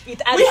much. It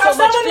adds We have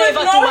so much someone flavor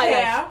with to no my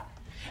hair, life.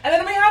 and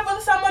then we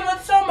have someone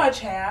with so much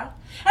hair,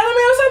 and then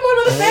we have someone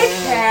with fake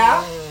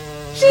hair.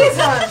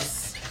 Jesus.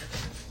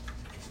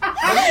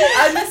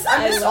 I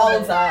miss all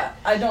of that.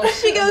 I don't.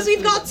 She goes,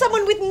 we've got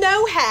someone with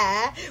no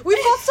hair,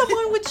 we've got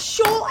someone with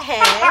short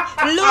hair,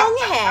 long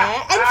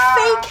hair, and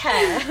fake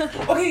hair.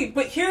 Okay,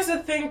 but here's the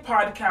thing,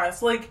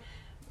 podcast. Like,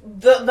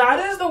 that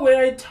is the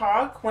way I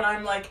talk when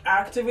I'm, like,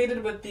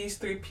 activated with these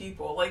three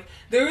people. Like,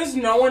 there is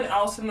no one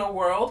else in the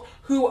world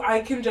who I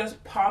can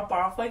just pop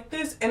off like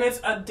this, and it's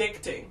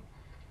addicting.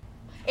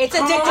 It's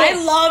addictive. I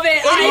love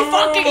it. I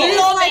fucking It is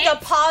love like it. a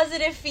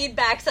positive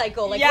feedback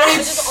cycle. Like, Yes. we're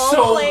just all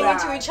So playing bad.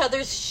 into each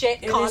other's shit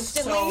It is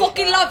constantly. so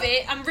Fucking love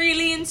it. I'm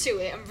really into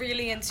it. I'm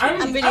really into I'm it.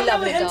 really really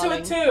loving it, into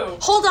darling. it, too.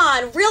 Hold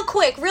on, real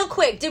quick.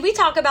 Did we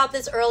talk about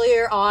this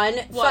earlier on?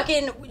 What?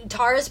 Fucking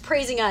Tara's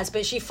praising us,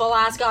 but she full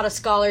ass got a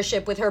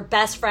scholarship with her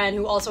best friend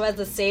who also has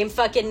the same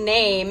fucking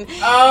name.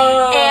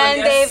 Oh, And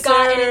yes, they've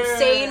got an sir.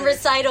 insane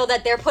recital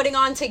that they're putting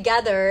on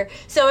together.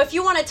 So if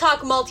you want to talk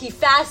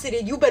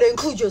multifaceted, you better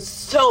include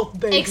yourself,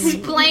 baby.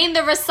 Explain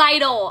the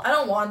recital. I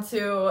don't want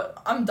to.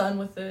 I'm done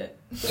with it.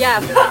 Yeah,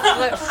 I'm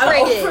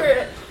friggin'. over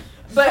it.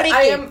 But I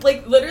Freaking. am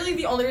like literally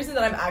the only reason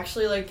that I'm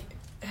actually like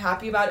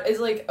happy about it is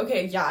like,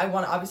 okay, yeah, I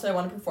want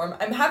to perform.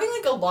 I'm having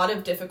like a lot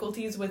of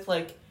difficulties with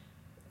like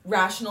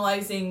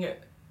rationalizing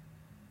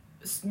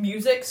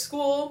music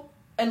school,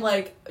 and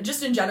like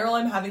just in general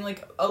I'm having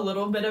like a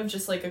little bit of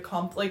just like I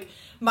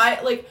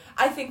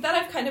think that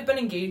I've kind of been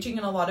engaging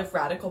in a lot of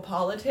radical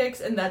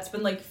politics, and that's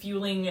been like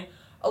fueling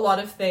a lot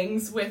of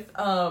things with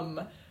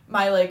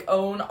my like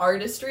own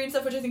artistry and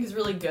stuff, which I think is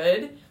really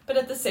good. But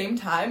at the same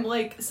time,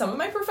 like, some of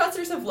my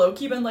professors have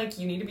low-key been like,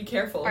 you need to be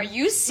careful. Are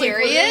you Like,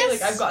 serious? literally,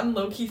 like, I've gotten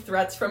low-key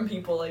threats from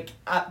people, like,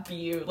 at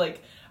BU, like,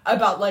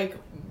 about, like,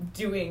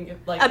 doing,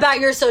 like... About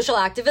your social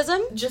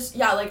activism? Just,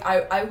 yeah, like,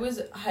 I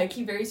was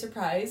high-key very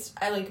surprised,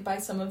 by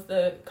some of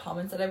the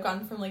comments that I've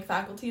gotten from, like,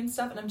 faculty and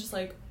stuff, and I'm just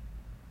like...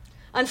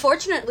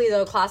 Unfortunately,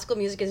 though, classical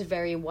music is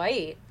very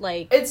white.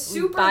 Like, It's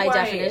super by white,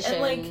 definition.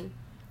 and,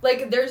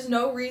 like, there's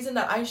no reason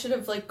that I should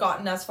have, like,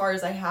 gotten as far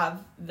as I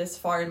have this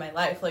far in my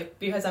life. Like,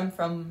 because I'm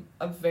from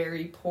a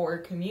very poor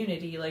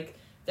community, like,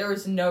 there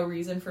was no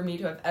reason for me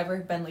to have ever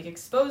been, like,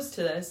 exposed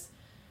to this.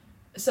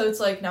 So it's,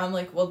 like, now I'm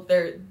like, well,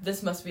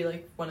 this must be,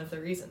 like, one of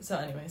the reasons. So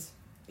anyways,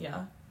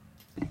 yeah.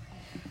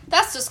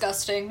 That's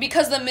disgusting.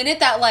 Because the minute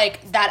that,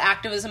 like, that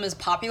activism is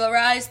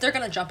popularized, they're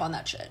gonna jump on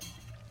that shit.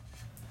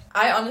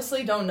 I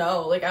honestly don't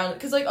know, like,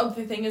 because, like,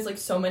 the thing is, like,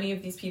 so many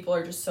of these people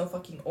are just so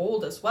fucking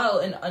old as well,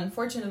 and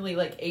unfortunately,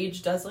 like,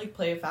 age does, like,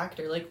 play a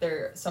factor. Like,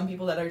 there are some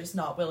people that are just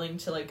not willing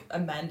to, like,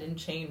 amend and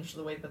change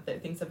the way that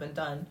things have been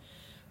done.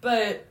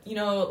 But, you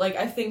know, like,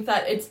 I think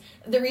that it's,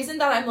 the reason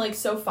that I'm, like,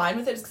 so fine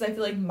with it is because I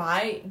feel like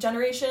my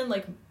generation,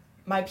 like,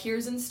 my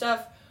peers and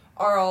stuff,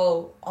 are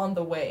all on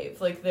the wave.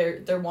 Like,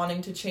 they're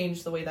wanting to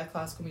change the way that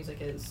classical music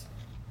is.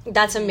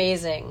 That's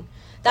amazing.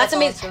 That's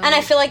amazing. awesome. And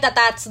I feel like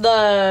that's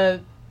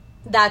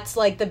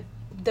like the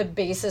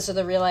basis or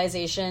the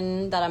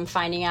realization that I'm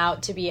finding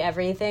out to be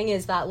everything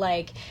is that,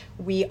 like,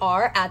 we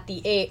are at the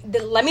age,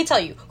 let me tell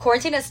you,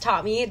 quarantine has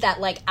taught me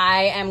that, like,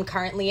 I am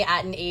currently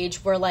at an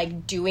age where,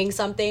 like, doing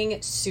something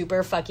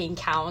super fucking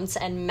counts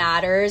and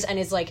matters and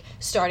is, like,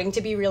 starting to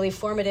be really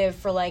formative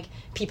for, like,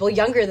 people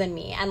younger than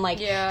me, and,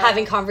 like,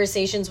 having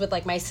conversations with,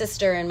 like, my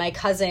sister and my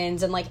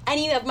cousins and, like,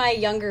 any of my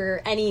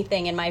younger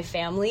anything in my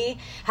family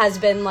has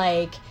been,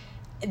 like,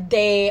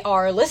 they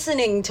are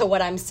listening to what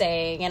I'm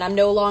saying, and I'm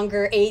no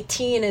longer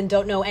 18 and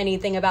don't know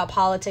anything about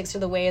politics or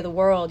the way of the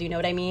world, you know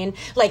what I mean?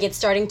 Like, it's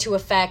starting to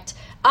affect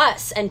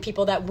us and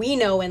people that we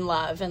know and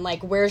love, and,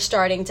 like, we're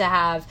starting to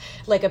have,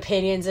 like,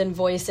 opinions and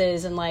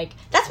voices, and, like,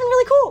 that's been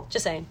really cool,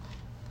 just saying.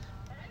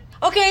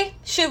 Okay,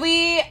 should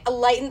we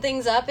lighten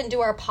things up and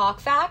do our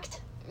POC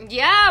fact?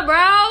 Yeah,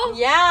 bro!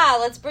 Yeah,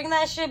 let's bring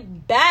that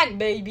shit back,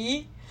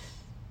 baby.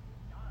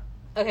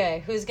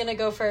 Okay, who's gonna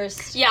go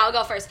first? Yeah, I'll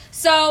go first.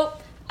 So,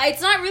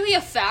 it's not really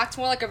a fact,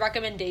 more like a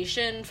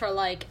recommendation for,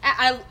 like,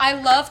 I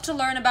love to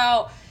learn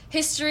about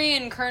history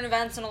and current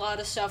events and a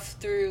lot of stuff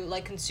through,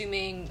 like,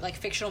 consuming, like,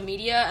 fictional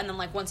media, and then,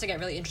 like, once I get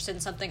really interested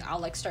in something, I'll,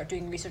 like, start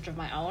doing research of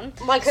my own.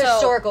 Like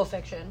historical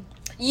fiction.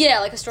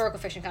 Yeah, like historical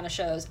fiction kind of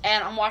shows.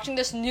 And I'm watching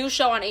this new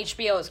show on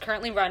HBO. It's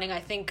currently running.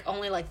 I think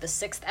only, like, the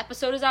 6th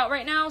episode is out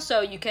right now,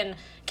 so you can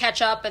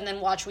catch up and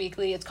then watch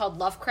weekly. It's called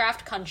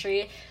Lovecraft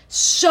Country.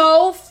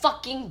 So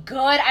fucking good.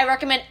 I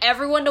recommend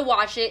everyone to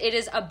watch it. It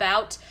is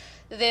about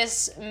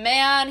this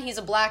man, he's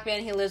a black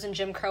man, he lives in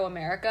Jim Crow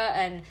America,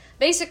 and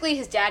basically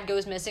his dad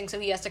goes missing, so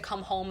he has to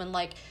come home and,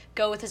 like,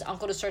 go with his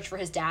uncle to search for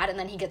his dad, and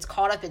then he gets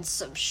caught up in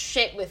some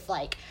shit with,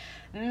 like,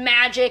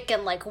 magic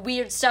and, like,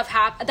 weird stuff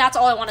That's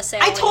all I want to say.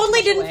 I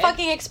totally didn't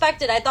fucking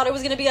expect it. I thought it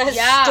was going to be a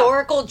Yeah.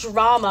 historical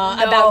drama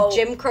No. about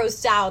Jim Crow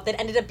South that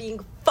ended up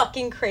being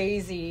fucking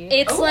crazy.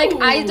 It's like,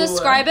 I Ooh.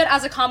 describe it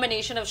as a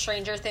combination of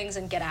Stranger Things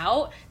and Get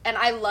Out, and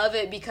I love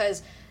it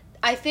because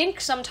I think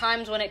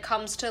sometimes when it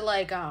comes to,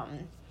 like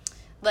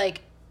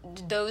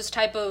those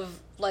type of,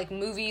 like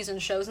movies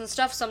and shows and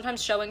stuff,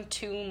 sometimes showing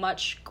too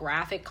much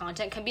graphic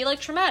content can be like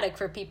traumatic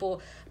for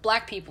people,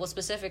 Black people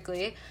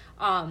specifically.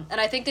 And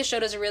I think this show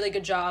does a really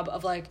good job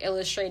of like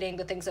illustrating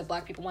the things that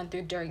Black people went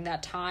through during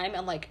that time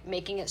and like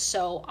making it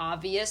so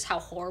obvious how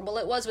horrible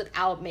it was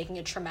without making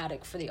it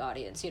traumatic for the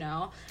audience, you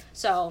know?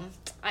 So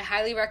I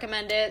highly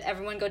recommend it.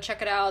 Everyone go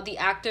check it out. The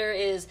actor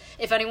is,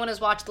 if anyone has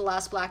watched The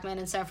Last Black Man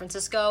in San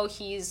Francisco,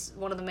 he's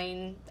one of the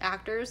main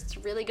actors. It's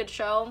a really good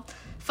show.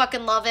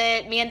 Fucking love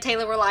it. Me and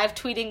Taylor were live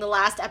tweeting the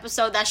last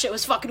episode. That shit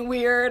was fucking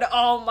weird.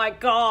 Oh my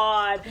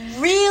god.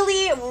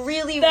 Really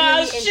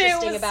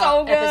interesting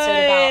about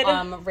episode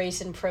about race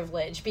and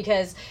privilege,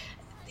 because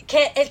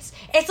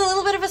it's a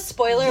little bit of a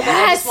spoiler, but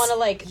I just want to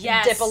like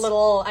dip a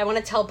little. I want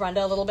to tell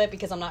Brenda a little bit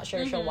because I'm not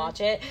sure she'll watch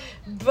it,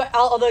 but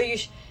although you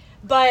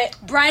but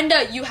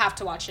Brenda, you have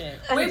to watch it.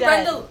 Wait,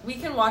 Brenda, we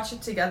can watch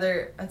it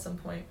together at some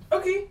point.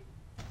 Okay.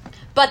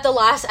 But the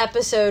last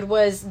episode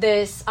was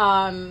this,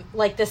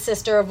 like, the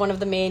sister of one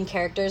of the main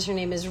characters. Her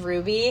name is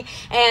Ruby.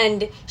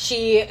 And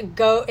she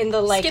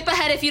skip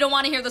ahead if you don't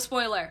want to hear the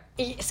spoiler.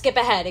 Skip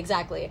ahead,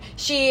 exactly.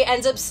 She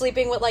ends up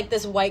sleeping with, like,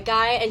 this white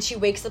guy, and she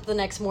wakes up the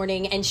next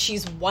morning, and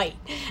she's white.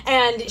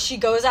 And she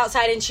goes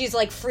outside, and she's,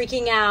 like,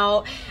 freaking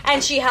out.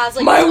 And she has,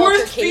 like, an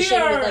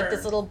altercation with, like,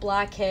 this little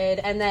black kid.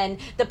 And then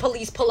the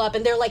police pull up,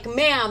 and they're like,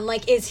 ma'am,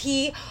 like, is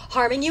he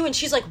harming you? And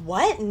she's like,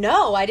 what?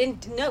 No,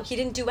 he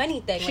didn't do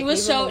anything.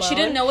 She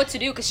didn't know what to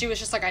do because she was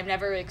just like, I've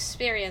never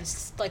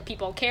experienced like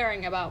people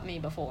caring about me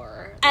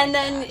before. And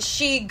then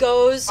she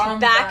goes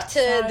back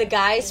to the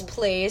guy's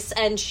place,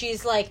 and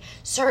she's like,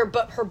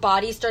 but her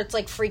body starts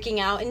like freaking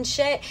out and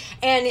shit.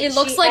 And it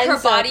looks like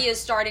her body is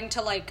starting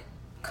to like.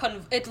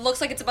 It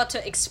looks like it's about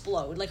to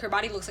explode. Like her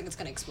body looks like it's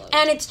gonna explode.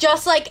 And it's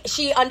just like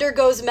she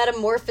undergoes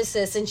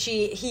metamorphosis, and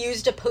he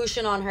used a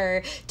potion on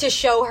her to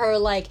show her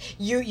like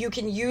you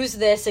can use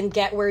this and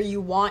get where you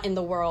want in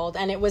the world.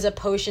 And it was a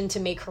potion to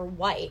make her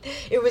white.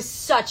 It was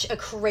such a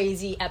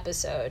crazy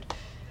episode.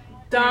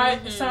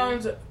 That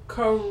sounds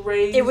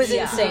crazy. It was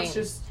insane.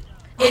 It's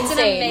an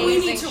amazing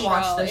We need to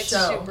watch this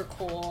show. It's super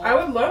cool. I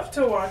would love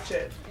to watch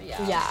it.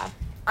 Yeah.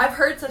 I've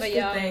heard such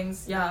good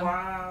things. Yeah.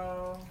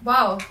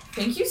 Wow.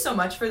 Thank you so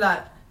much for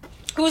that.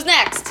 Who's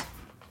next?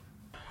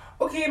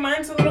 Okay,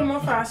 mine's a little more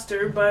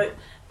faster, but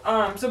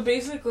so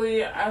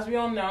basically, as we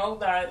all know,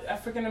 that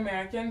African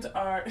Americans,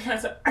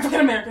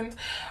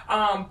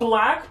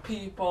 Black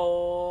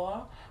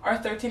people are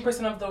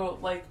 13% of the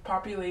like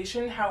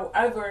population.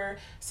 However,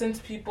 since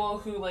people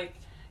who like,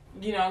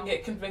 you know,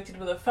 get convicted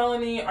with a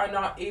felony are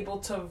not able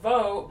to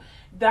vote,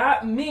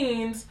 that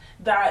means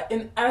that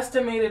an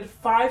estimated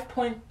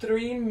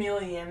 5.3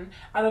 million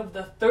out of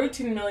the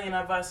 13 million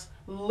of us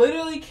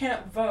literally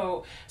can't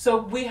vote. So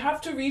we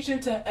have to reach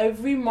into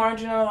every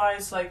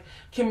marginalized like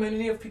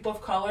community of people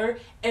of color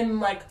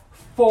and like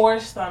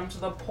force them to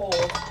the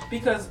polls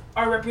because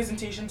our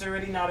representation's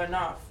already not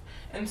enough.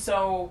 And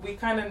so we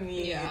kind of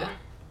need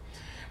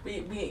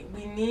we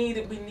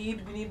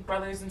need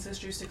brothers and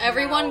sisters to come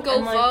everyone out. go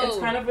and, like, vote. It's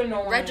kind of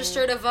annoying.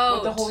 Register to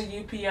vote. With the whole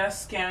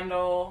UPS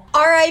scandal.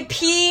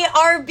 R.I.P.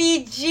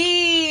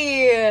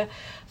 RBG.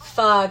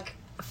 Fuck.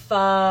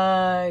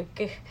 Can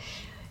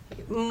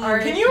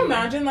you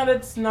imagine that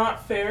it's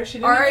not fair? She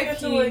didn't even get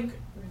to like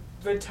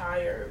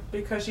retire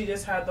because she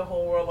just had the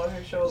whole world on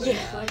her shoulders.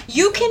 Yeah. Like,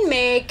 you can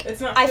make.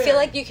 It's not. I fair. feel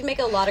like you can make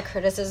a lot of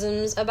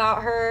criticisms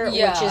about her,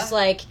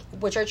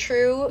 which are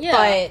true. Yeah.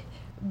 But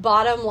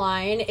bottom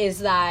line is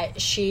that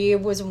she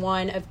was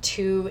one of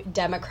 2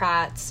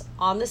 Democrats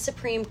on the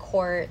Supreme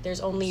Court.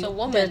 There's only 3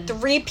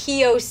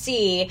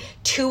 POC.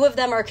 2 of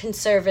them are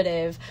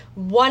conservative.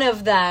 1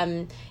 of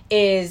them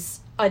is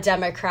a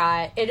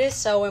Democrat. It is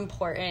so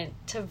important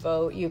to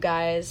vote, you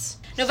guys.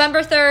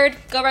 November 3rd,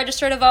 go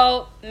register to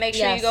vote. Make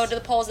sure you go to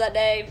the polls that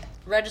day.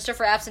 Register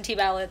for absentee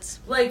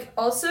ballots. Like,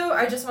 also,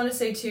 I just want to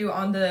say too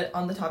on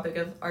the topic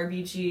of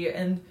RBG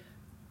and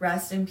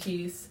rest in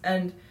peace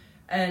and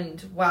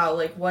wow,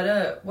 like what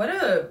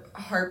a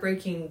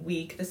heartbreaking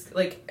week. This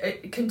like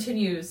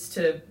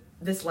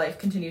this life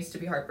continues to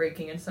be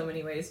heartbreaking in so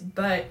many ways,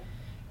 but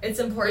it's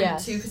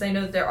important too because I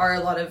know that there are a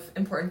lot of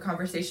important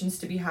conversations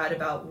to be had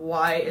about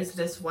why is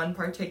this one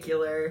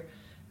particular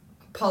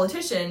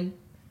politician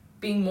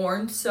being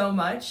mourned so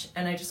much,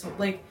 and I just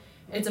like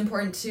it's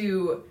important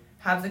to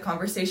have the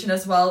conversation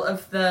as well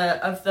of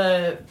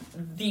the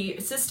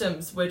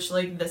systems which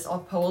like this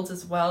upholds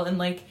as well, and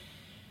like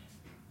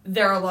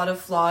there are a lot of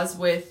flaws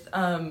with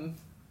some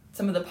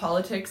of the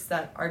politics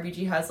that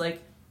RBG has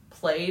like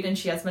played, and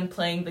she has been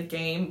playing the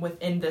game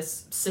within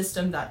this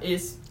system that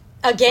is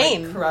a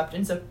game, like, corrupt,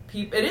 and so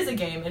it is a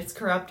game. It's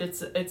corrupt.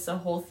 It's a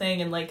whole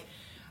thing, and like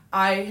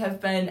I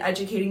have been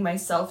educating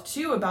myself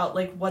too about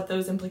like what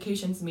those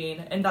implications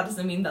mean, and that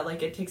doesn't mean that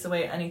like it takes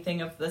away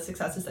anything of the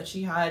successes that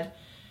she had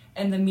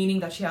and the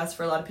meaning that she has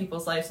for a lot of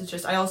people's lives. It's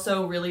just I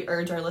also really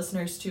urge our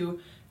listeners to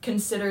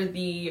consider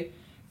the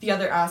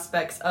other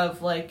aspects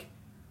of like,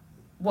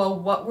 well,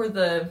 what were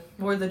the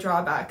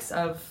drawbacks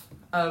of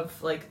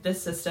like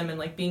this system and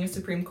like being a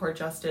Supreme Court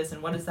justice,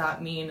 and what does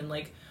that mean, and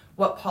like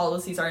what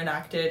policies are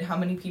enacted, how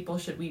many people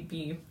should we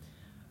be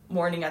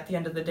mourning at the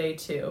end of the day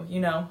too, you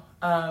know?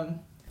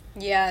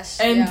 Yes.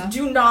 And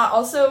do not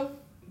also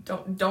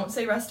don't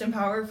say rest in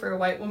power for a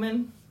white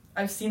woman.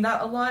 I've seen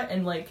that a lot,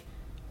 and like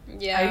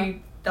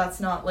that's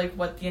not like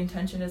what the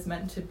intention is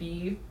meant to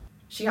be.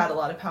 She had a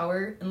lot of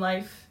power in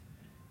life.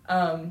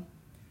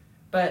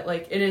 But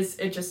like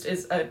it just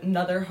is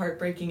another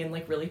heartbreaking and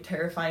like really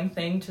terrifying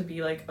thing to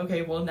be like,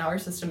 okay, well now our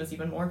system is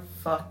even more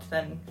fucked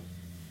than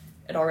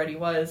it already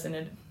was, and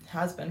it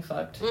has been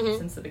fucked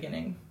since the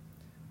beginning.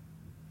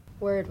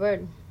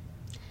 Word.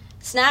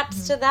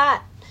 Snaps to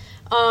that.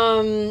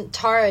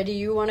 Tara, do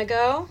you want to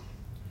go?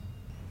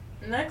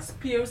 Next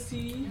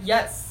POC.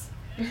 Yes.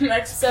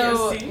 Next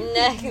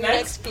POC.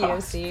 Next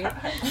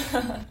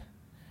POC.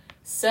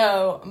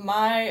 So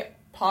my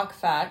POC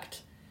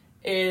fact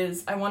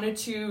is I wanted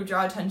to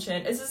draw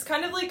attention. This is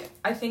kind of like,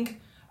 I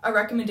think, a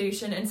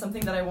recommendation and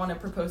something that I want to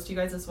propose to you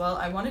guys as well.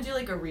 I want to do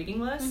like a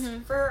reading list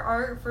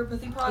for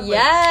Puthy Pod.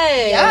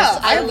 Yes,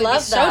 I love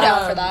that. So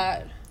down for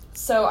that.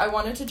 So I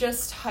wanted to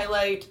just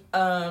highlight,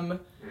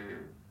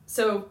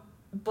 so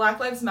Black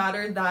Lives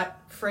Matter,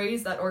 that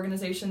phrase, that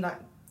organization,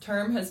 that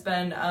term has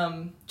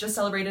been just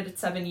celebrated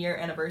its 7-year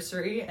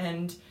anniversary,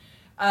 and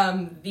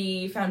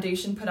the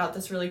foundation put out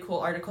this really cool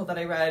article that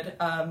I read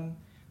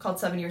called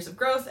 7 Years of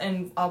Growth,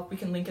 and we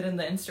can link it in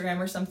the Instagram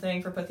or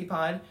something for Puthy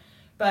Pod.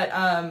 But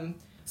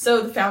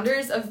so the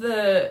founders of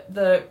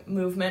the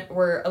movement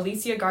were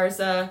Alicia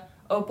Garza,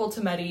 Opal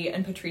Tometi,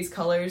 and Patrisse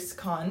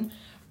Cullors-Khan.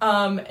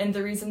 And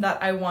the reason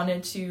that I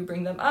wanted to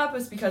bring them up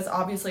was because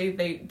obviously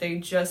they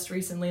just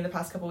recently, in the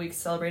past couple weeks,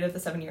 celebrated the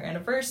 7-year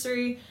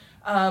anniversary.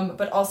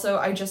 But also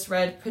I just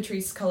read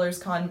Patrisse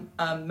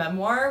Cullors-Khan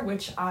memoir,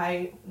 which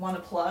I want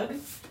to plug.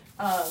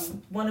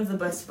 One of the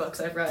best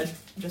books I've read,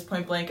 just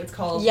point blank. It's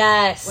called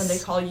When They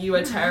Call You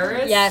a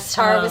Terrorist. Yes,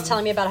 Tara was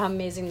telling me about how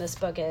amazing this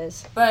book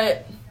is.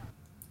 But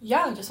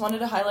yeah, just wanted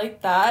to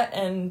highlight that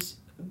and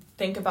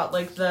think about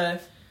like the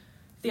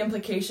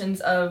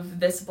implications of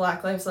this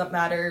Black Lives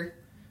Matter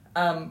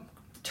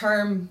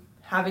term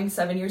having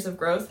 7 years of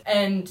growth.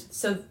 And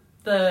so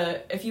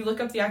if you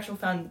look up the actual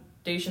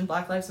foundation,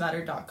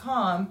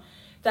 blacklivesmatter.com,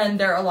 then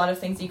there are a lot of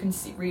things you can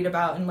read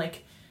about and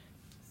like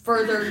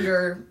further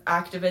your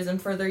activism,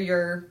 further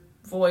your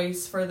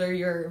voice, further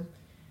your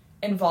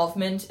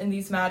involvement in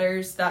these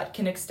matters that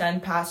can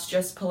extend past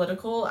just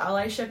political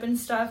allyship and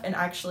stuff, and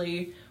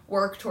actually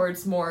work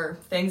towards more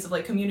things of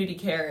like community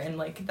care, and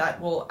like that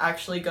will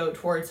actually go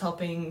towards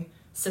helping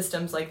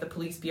systems like the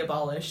police be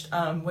abolished,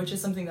 which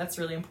is something that's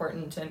really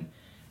important and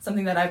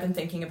something that I've been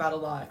thinking about a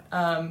lot.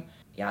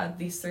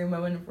 These 3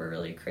 women were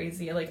really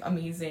crazy, like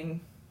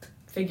amazing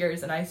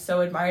figures, and I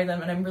so admire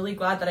them, and I'm really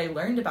glad that I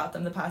learned about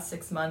them the past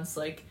 6 months,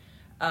 like,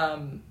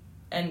 and,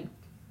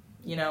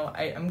 you know,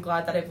 I'm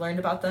glad that I've learned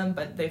about them,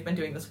 but they've been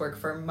doing this work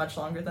for much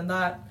longer than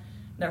that,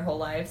 their whole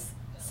lives,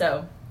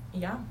 so,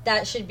 yeah.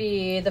 That should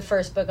be the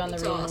first book on the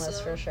reading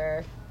list for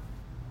sure.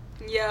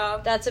 Yeah.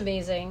 That's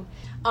amazing.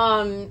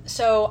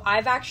 So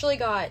I've actually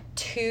got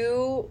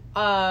 2,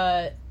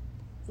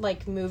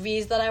 like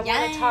movies that I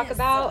want to talk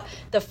about.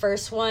 The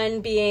first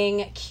one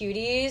being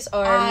Cuties,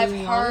 or I've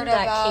heard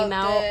that came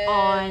out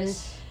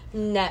this.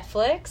 on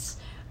Netflix,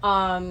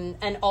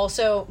 and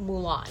also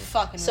Mulan.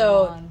 Fucking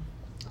so Mulan.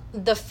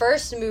 The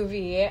first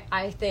movie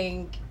I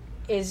think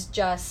is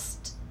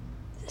just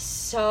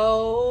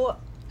so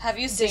have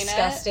you seen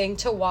disgusting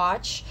to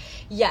watch.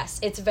 Yes,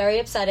 it's very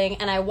upsetting,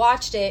 and I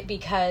watched it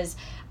because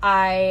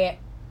I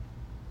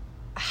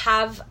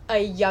have a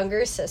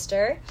younger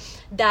sister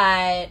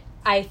that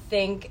I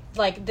think,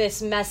 like,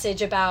 this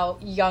message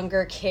about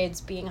younger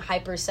kids being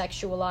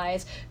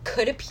hypersexualized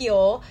could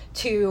appeal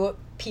to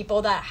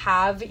people that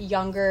have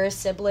younger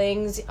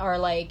siblings, or,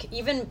 like,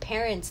 even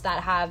parents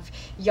that have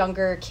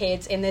younger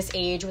kids in this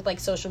age with, like,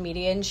 social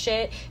media and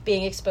shit,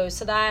 being exposed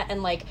to that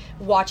and, like,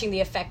 watching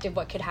the effect of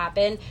what could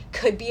happen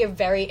could be a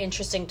very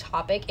interesting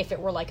topic if it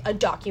were, like, a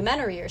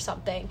documentary or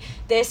something.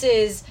 This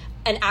is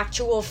an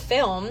actual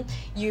film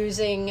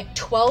using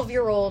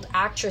 12-year-old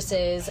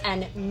actresses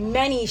and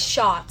many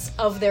shots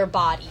of their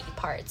body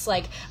parts,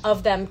 like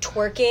of them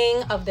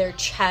twerking, of their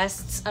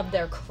chests, of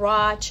their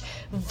crotch,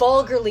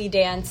 vulgarly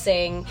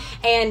dancing,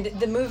 and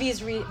the movie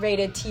is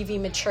rated TV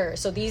mature,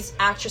 so these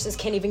actresses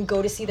can't even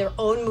go to see their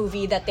own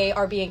movie that they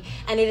are being,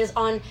 and it is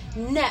on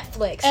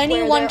Netflix.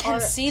 Anyone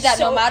can see that,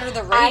 no matter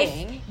the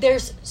rating.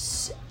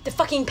 There's the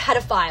fucking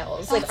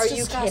pedophiles. That's like, are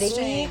you disgusting.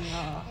 kidding me?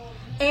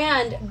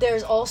 And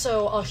there's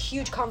also a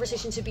huge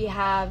conversation to be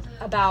had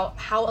about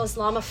how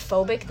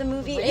Islamophobic the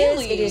movie is.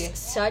 It is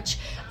such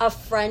a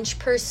French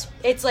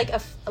it's like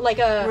a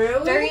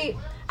really? very,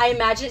 I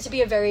imagine it to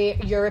be a very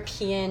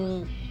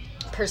European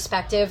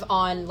perspective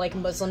on, like,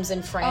 Muslims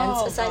in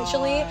France,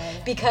 essentially,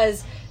 God.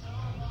 because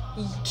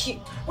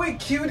wait,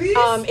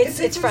 Cuties?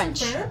 It's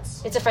French.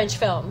 It's a French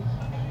film.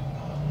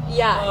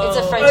 Yeah, it's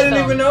a French film. I didn't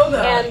film. even know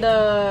that.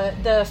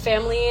 And the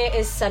family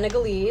is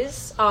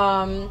Senegalese.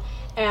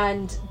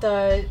 And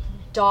the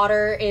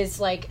daughter is,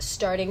 like,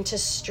 starting to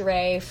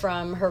stray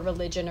from her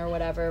religion or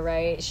whatever,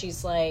 right?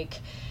 She's, like,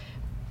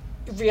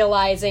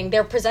 realizing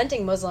they're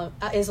presenting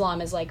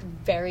Islam as like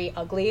very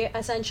ugly,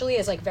 essentially,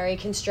 as like very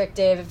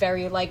constrictive,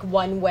 very like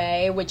one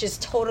way, which is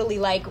totally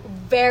like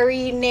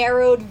very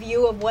narrowed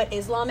view of what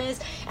Islam is,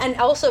 and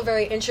also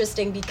very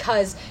interesting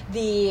because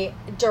the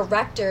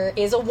director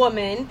is a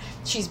woman,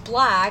 she's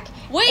black,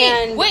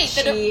 and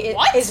she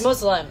is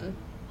Muslim.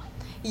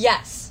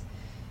 Yes.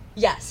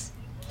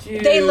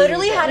 Dude, they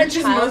literally had a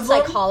child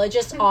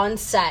psychologist on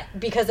set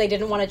because they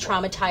didn't want to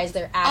traumatize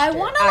their I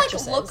want to like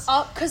look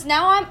up because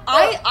now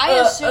I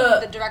assume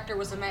the director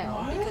was a male.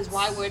 What? Because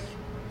why would?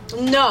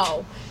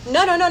 No.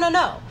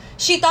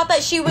 She thought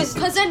that she was...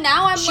 Because then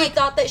now she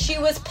thought that she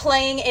was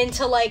playing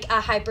into, like,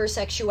 a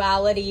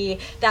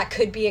hypersexuality that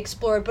could be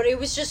explored, but it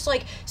was just,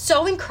 like,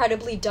 so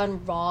incredibly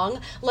done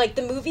wrong. Like,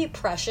 the movie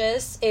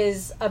Precious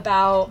is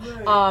about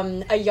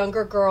a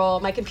younger girl...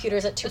 My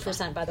computer's at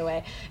 2%, by the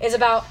way. Is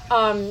about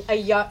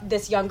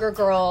this younger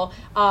girl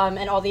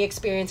and all the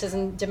experiences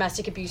and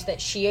domestic abuse that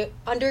she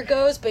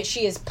undergoes, but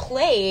she is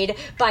played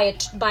by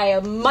a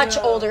much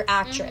older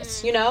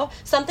actress, you know?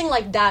 Something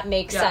like that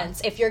makes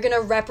sense. If you're gonna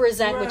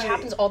represent, which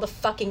happens all the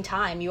fucking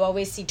time, you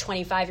always see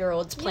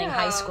 25-year-olds playing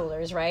high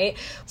schoolers, right?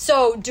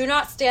 So do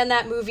not stand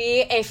that movie.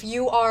 If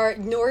you are...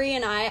 Nori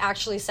and I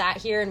actually sat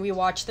here and we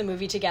watched the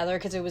movie together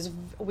because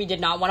we did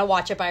not want to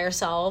watch it by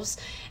ourselves,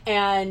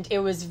 and it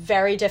was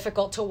very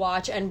difficult to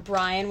watch, and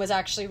Brian was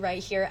actually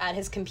right here at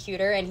his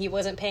computer and he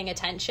wasn't paying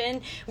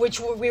attention,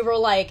 which we were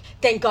like,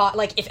 thank God,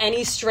 like if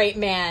any straight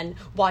man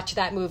watched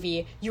that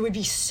movie, you would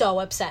be so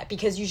upset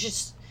because you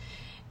just...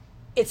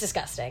 It's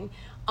disgusting.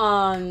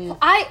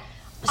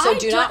 So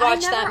do not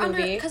watch that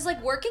movie. Because,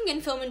 like, working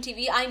in film and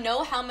TV, I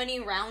know how many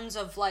rounds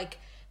of, like,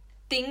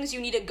 things you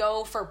need to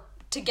go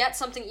to get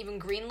something even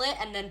greenlit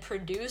and then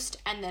produced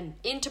and then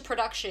into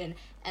production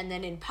and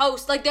then in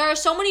post. Like, there are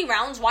so many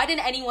rounds. Why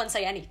didn't anyone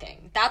say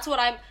anything? That's what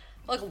I'm...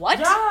 Like, what?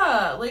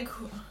 Yeah, like...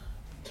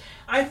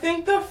 I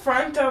think the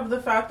front of the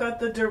fact that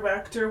the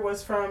director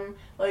was from,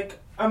 like,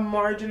 a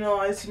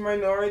marginalized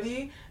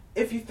minority,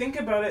 if you think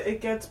about it, it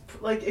gets,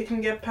 like, it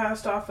can get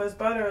passed off as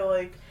butter,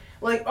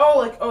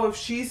 if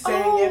she's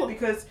saying it,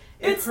 because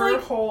if her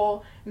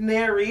whole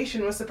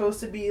narration was supposed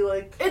to be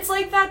like... It's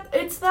like that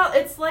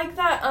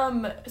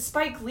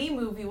Spike Lee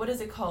movie, what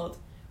is it called?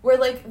 Where,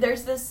 like,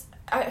 there's this,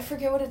 I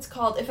forget what it's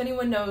called. If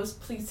anyone knows,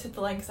 please hit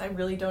the line, because I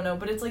really don't know.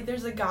 But it's like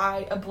there's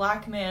a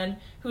black man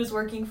who's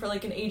working for,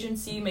 like, an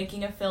agency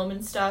making a film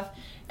and stuff,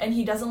 and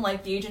he doesn't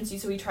like the agency,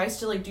 so he tries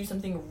to, like, do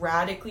something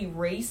radically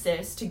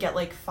racist to get,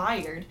 like,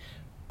 fired.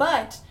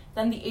 But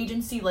then the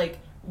agency, like,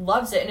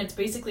 loves it, and it's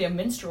basically a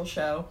minstrel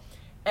show.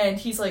 And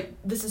he's like,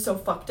 this is so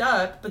fucked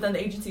up. But then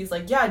the agency is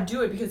like, yeah,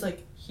 do it because,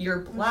 like, you're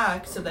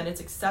black, so then it's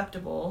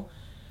acceptable.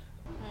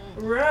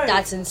 Right.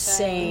 That's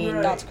insane.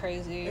 Right. That's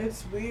crazy.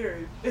 It's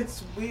weird.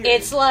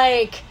 It's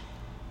like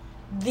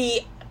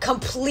the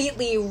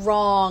completely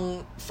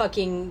wrong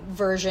fucking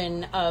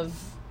version of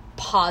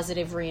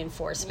positive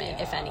reinforcement,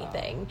 if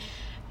anything.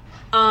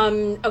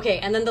 Okay,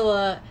 and then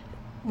the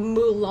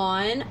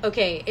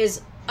Mulan,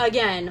 is...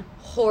 Again,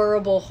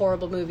 horrible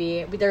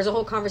movie. There's a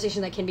whole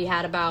conversation that can be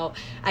had about,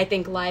 I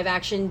think,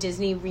 live-action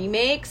Disney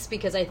remakes,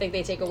 because I think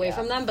they take away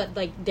from them, but,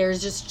 like,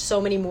 there's just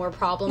so many more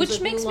problems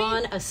with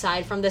Mulan,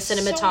 aside from the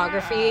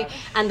cinematography,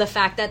 and the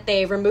fact that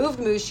they removed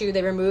Mushu,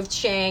 they removed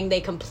Shang, they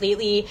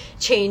completely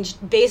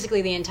changed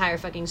basically the entire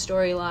fucking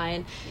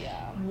storyline. Yeah.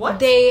 What?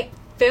 They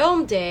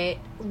filmed it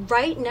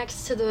right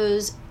next to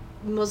those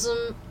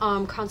Muslim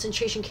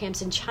concentration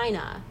camps in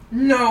China.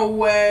 No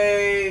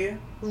way.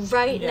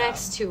 Right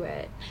next to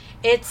it.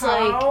 It's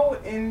how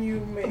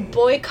inhumane.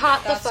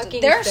 Boycott the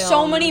fucking There are film.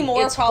 so many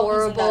more it's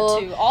problems horrible.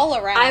 with that too, all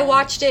around. I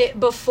watched it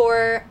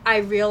before I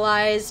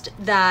realized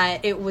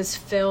that it was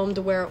filmed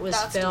where it was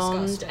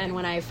filmed, disgusting. and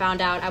when I found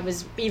out, I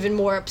was even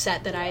more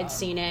upset that I had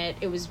seen it.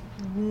 It was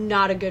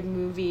not a good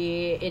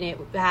movie, and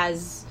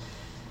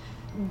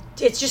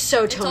it's just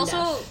so tone It's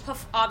also,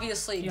 deaf.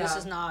 obviously, this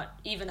is not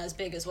even as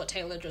big as what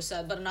Taylor just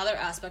said, but another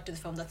aspect of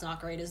the film that's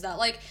not great is that,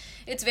 like,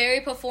 it's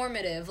very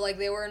performative. Like,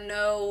 there were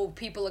no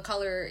people of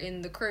color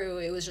in the crew,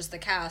 it was just the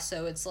cast,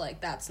 so it's like,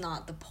 that's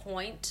not the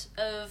point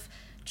of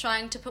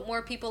trying to put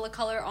more people of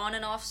color on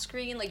and off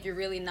screen. Like, you're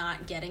really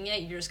not getting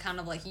it, you're just kind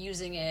of, like,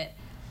 using it...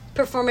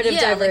 Performative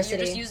diversity. Like, you're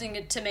just using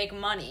it to make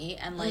money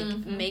and, like,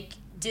 make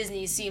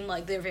Disney seem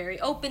like they're very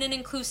open and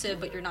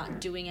inclusive, but you're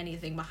not doing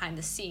anything behind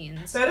the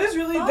scenes. That is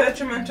really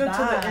detrimental to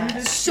the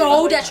industry.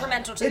 So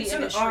detrimental to the It's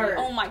industry. an art.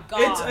 Oh my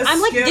god. It's a I'm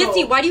like, skill.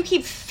 Disney, why do you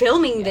keep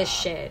filming this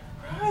shit?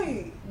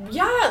 Right.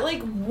 Yeah,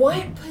 like,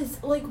 what is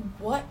going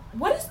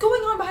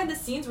on behind the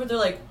scenes where they're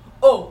like,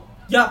 oh,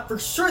 yeah, for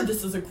sure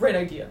this is a great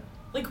idea.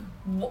 Like,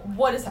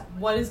 what?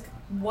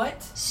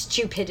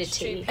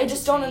 Stupidity. I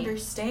just don't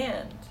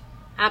understand.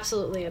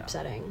 Absolutely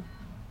upsetting.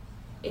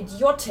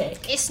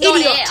 Idiotic. It's not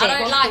Idiotic. it. I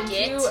don't like Thank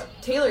it. you,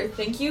 Taylor,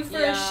 thank you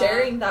for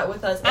sharing that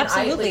with us. And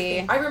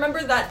Absolutely. I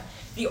remember that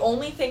the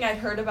only thing I'd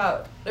heard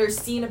about or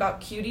seen about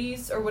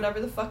Cuties or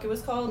whatever the fuck it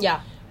was called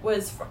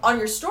was on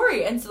your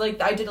story. And so,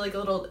 like, I did, like, a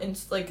little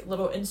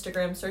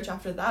Instagram search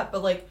after that,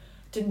 but, like,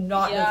 did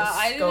not know the scope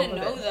I didn't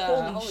know of it.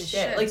 that. Holy shit.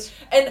 shit. Like,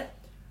 and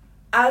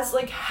as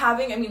like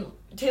having, I mean,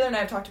 Taylor and I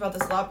have talked about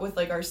this a lot with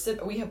like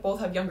we both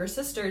have younger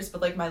sisters, but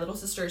like my little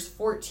sister is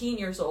 14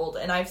 years old,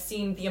 and I've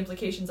seen the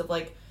implications of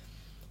like,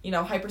 you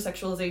know,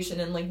 hypersexualization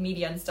and like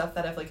media and stuff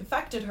that have like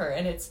affected her,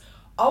 and it's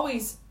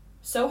always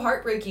so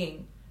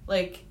heartbreaking.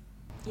 Like,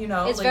 you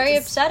know, it's like, very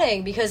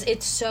upsetting because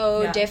it's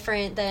so Yeah.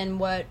 different than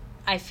what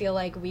I feel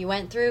like we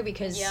went through,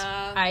 because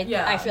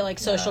I feel like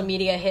social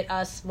media hit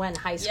us when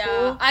high school.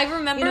 Yeah, I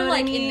remember You know what I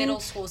like mean? in middle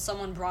school,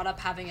 someone brought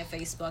up having a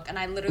Facebook, and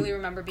I literally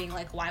remember being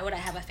like, "Why would I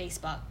have a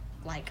Facebook?"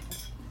 Like,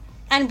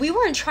 And we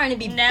weren't trying to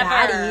be Never.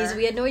 baddies.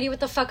 We had no idea what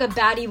the fuck a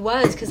baddie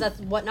was, because that's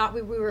what not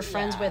we were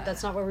friends with.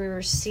 That's not what we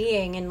were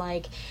seeing. And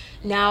like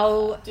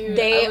now Dude,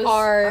 they I was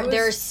are.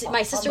 on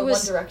My sister the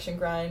was. One Direction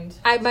grind.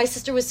 My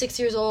sister was 6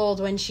 years old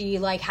when she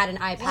like had an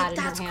iPad in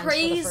her that's hands for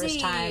the first crazy.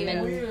 time,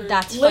 and Weird.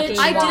 that's Literally.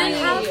 fucking I wild. didn't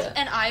have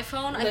an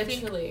iPhone. I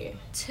think Literally.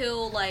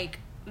 till like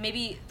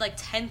maybe like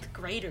 10th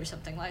grade or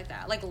something like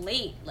that. Like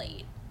late.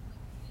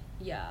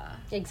 Yeah.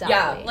 Exactly.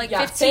 Yeah, Like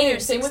yeah, 15 or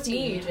same with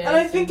 16. me. Jay. And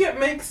I think it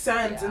makes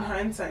sense in Yeah.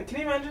 hindsight. Can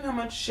you imagine how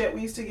much shit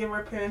we used to give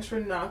our parents for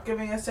not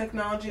giving us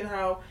technology, and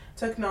how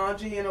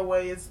technology in a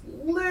way is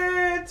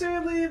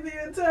literally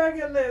the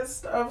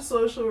antagonist of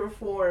social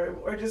reform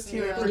or just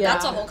human Yeah. progression.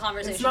 That's a whole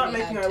conversation. It's not we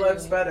making had, our too.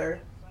 lives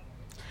better.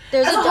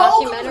 There's As a a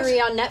whole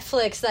documentary on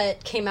Netflix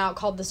that came out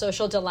called The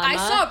Social Dilemma. I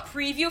saw a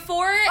preview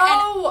for it, and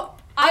Oh,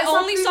 I saw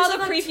only saw previews the of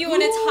that preview,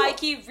 and it's too.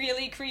 high-key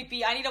really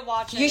creepy. I need to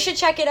watch it. You should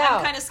check it I'm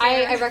out. kinda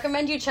scared. I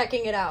recommend you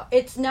checking it out.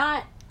 It's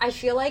not. I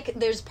feel like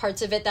there's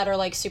parts of it that are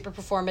like super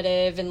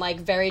performative and like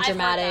very I've heard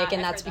dramatic, that,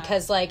 and I've that's heard that.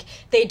 because like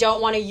they don't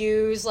want to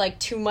use like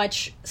too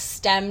much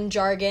STEM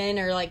jargon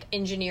or like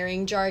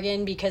engineering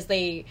jargon, because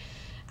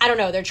I don't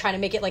know, they're trying to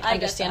make it like I get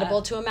understandable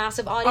that. to a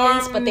massive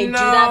audience, but they do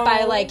that by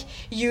no. like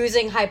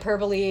using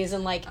hyperboles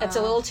and like it's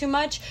a little too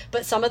much.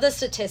 But some of the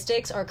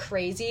statistics are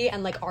crazy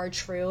and like are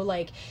true.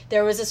 Like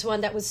there was this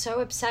one that was so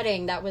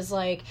upsetting that was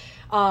like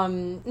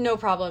no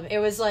problem. It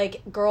was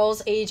like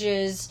girls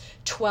ages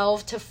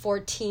 12 to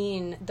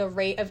 14, the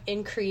rate of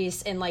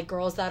increase in like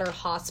girls that are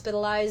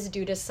hospitalized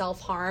due to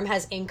self-harm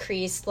has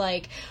increased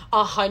like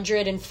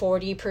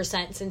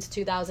 140% since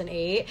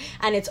 2008,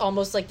 and it's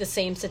almost like the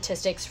same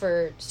statistics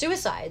for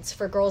suicides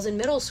for girls in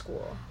middle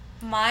school.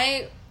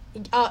 My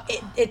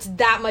It's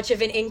that much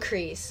of an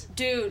increase.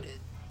 dude.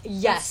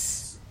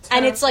 Yes.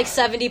 And it's like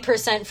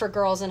 70% for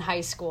girls in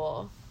high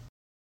school.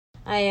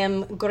 I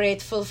am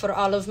grateful for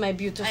all of my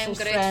beautiful I am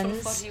grateful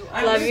friends. for you.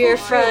 I'm Love grateful your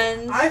too.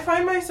 friends. I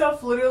find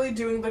myself literally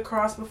doing the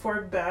cross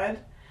before bed,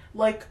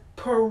 like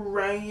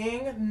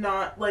praying,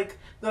 not like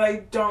that I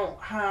don't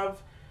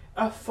have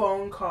a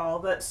phone call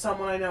that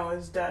someone I know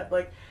is dead.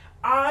 Like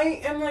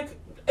I am like,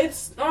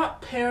 it's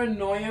not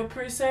paranoia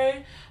per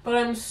se, but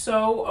I'm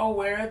so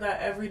aware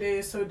that every day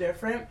is so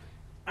different.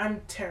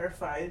 I'm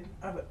terrified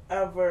of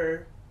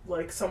ever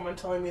like someone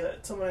telling me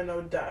that someone I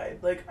know died.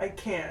 Like I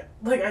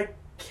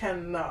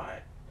cannot.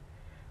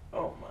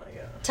 Oh my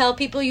god. Tell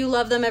people you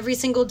love them every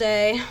single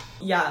day.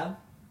 Yeah.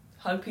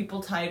 Hug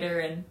people tighter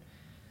and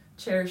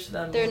cherish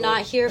them. They're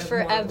not here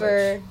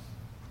forever.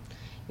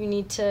 You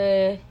need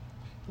to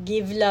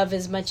give love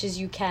as much as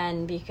you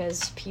can,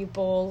 because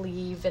people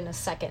leave in a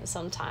second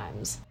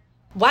sometimes.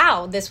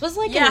 Wow, this was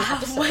like an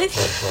episode.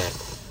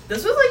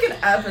 This was like an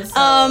episode.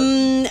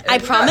 I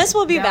We promise got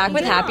we'll be back down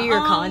with here. happier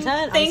content.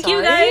 I'm Thank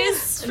you sorry.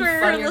 guys And for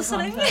funnier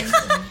listening.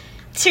 content.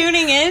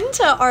 Tuning in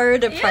to our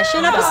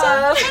depression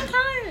episode.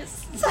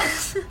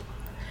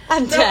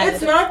 I'm No, dead.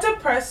 it's not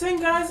depressing,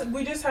 guys.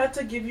 We just had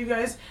to give you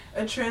guys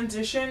a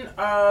transition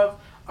of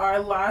our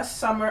last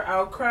summer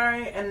outcry,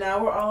 and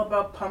now we're all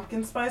about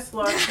pumpkin spice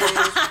lattes.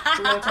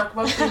 We're going to talk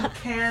about pink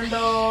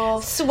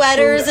candles,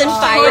 Sweaters and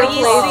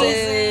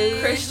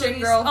fireplaces. Christian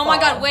girl. Oh my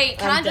fall. god, wait,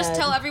 can I'm I just dead.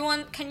 tell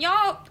everyone,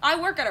 I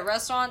work at a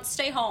restaurant,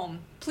 stay home.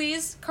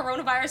 Please,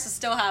 coronavirus is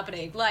still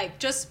happening. Like,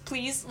 just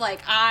please,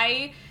 like,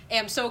 I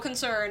am so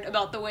concerned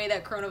about the way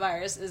that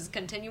coronavirus is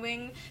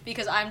continuing,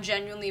 because I'm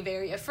genuinely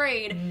very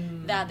afraid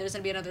that there's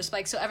gonna be another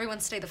spike, so everyone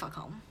stay the fuck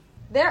home.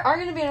 There are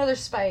going to be another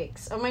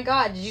spikes. Oh my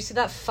god, did you see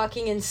that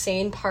fucking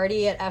insane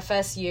party at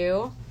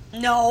FSU?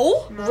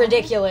 No?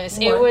 Ridiculous.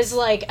 It What? was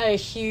like a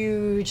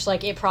huge,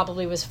 like it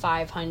probably was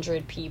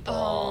 500 people.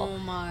 Oh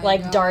my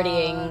Like god.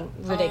 darting.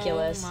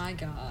 Ridiculous. Oh my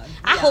god.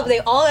 I hope they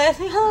all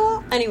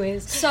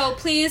anyways. So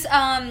please,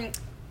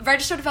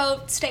 register to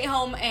vote, stay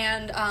home,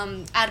 and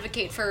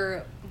advocate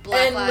for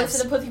Black And lives.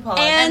 listen to Puthy Pod.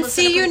 And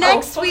listen see to you Puthy-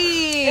 next Oh,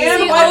 week.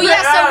 and Oh wipe your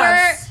yeah,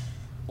 ass. so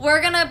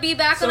we're gonna be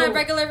back on So- our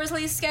regular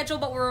release schedule,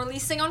 but we're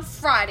releasing on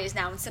Fridays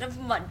now instead of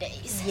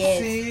Mondays. Yes.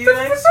 See you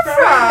next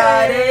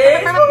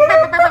Friday.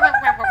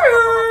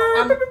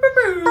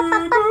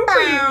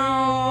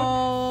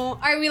 All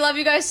right, we love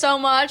you guys so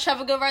much.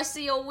 Have a good rest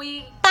of your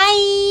week. Bye.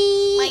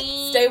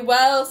 Bye. Stay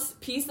well.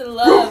 Peace and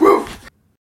love.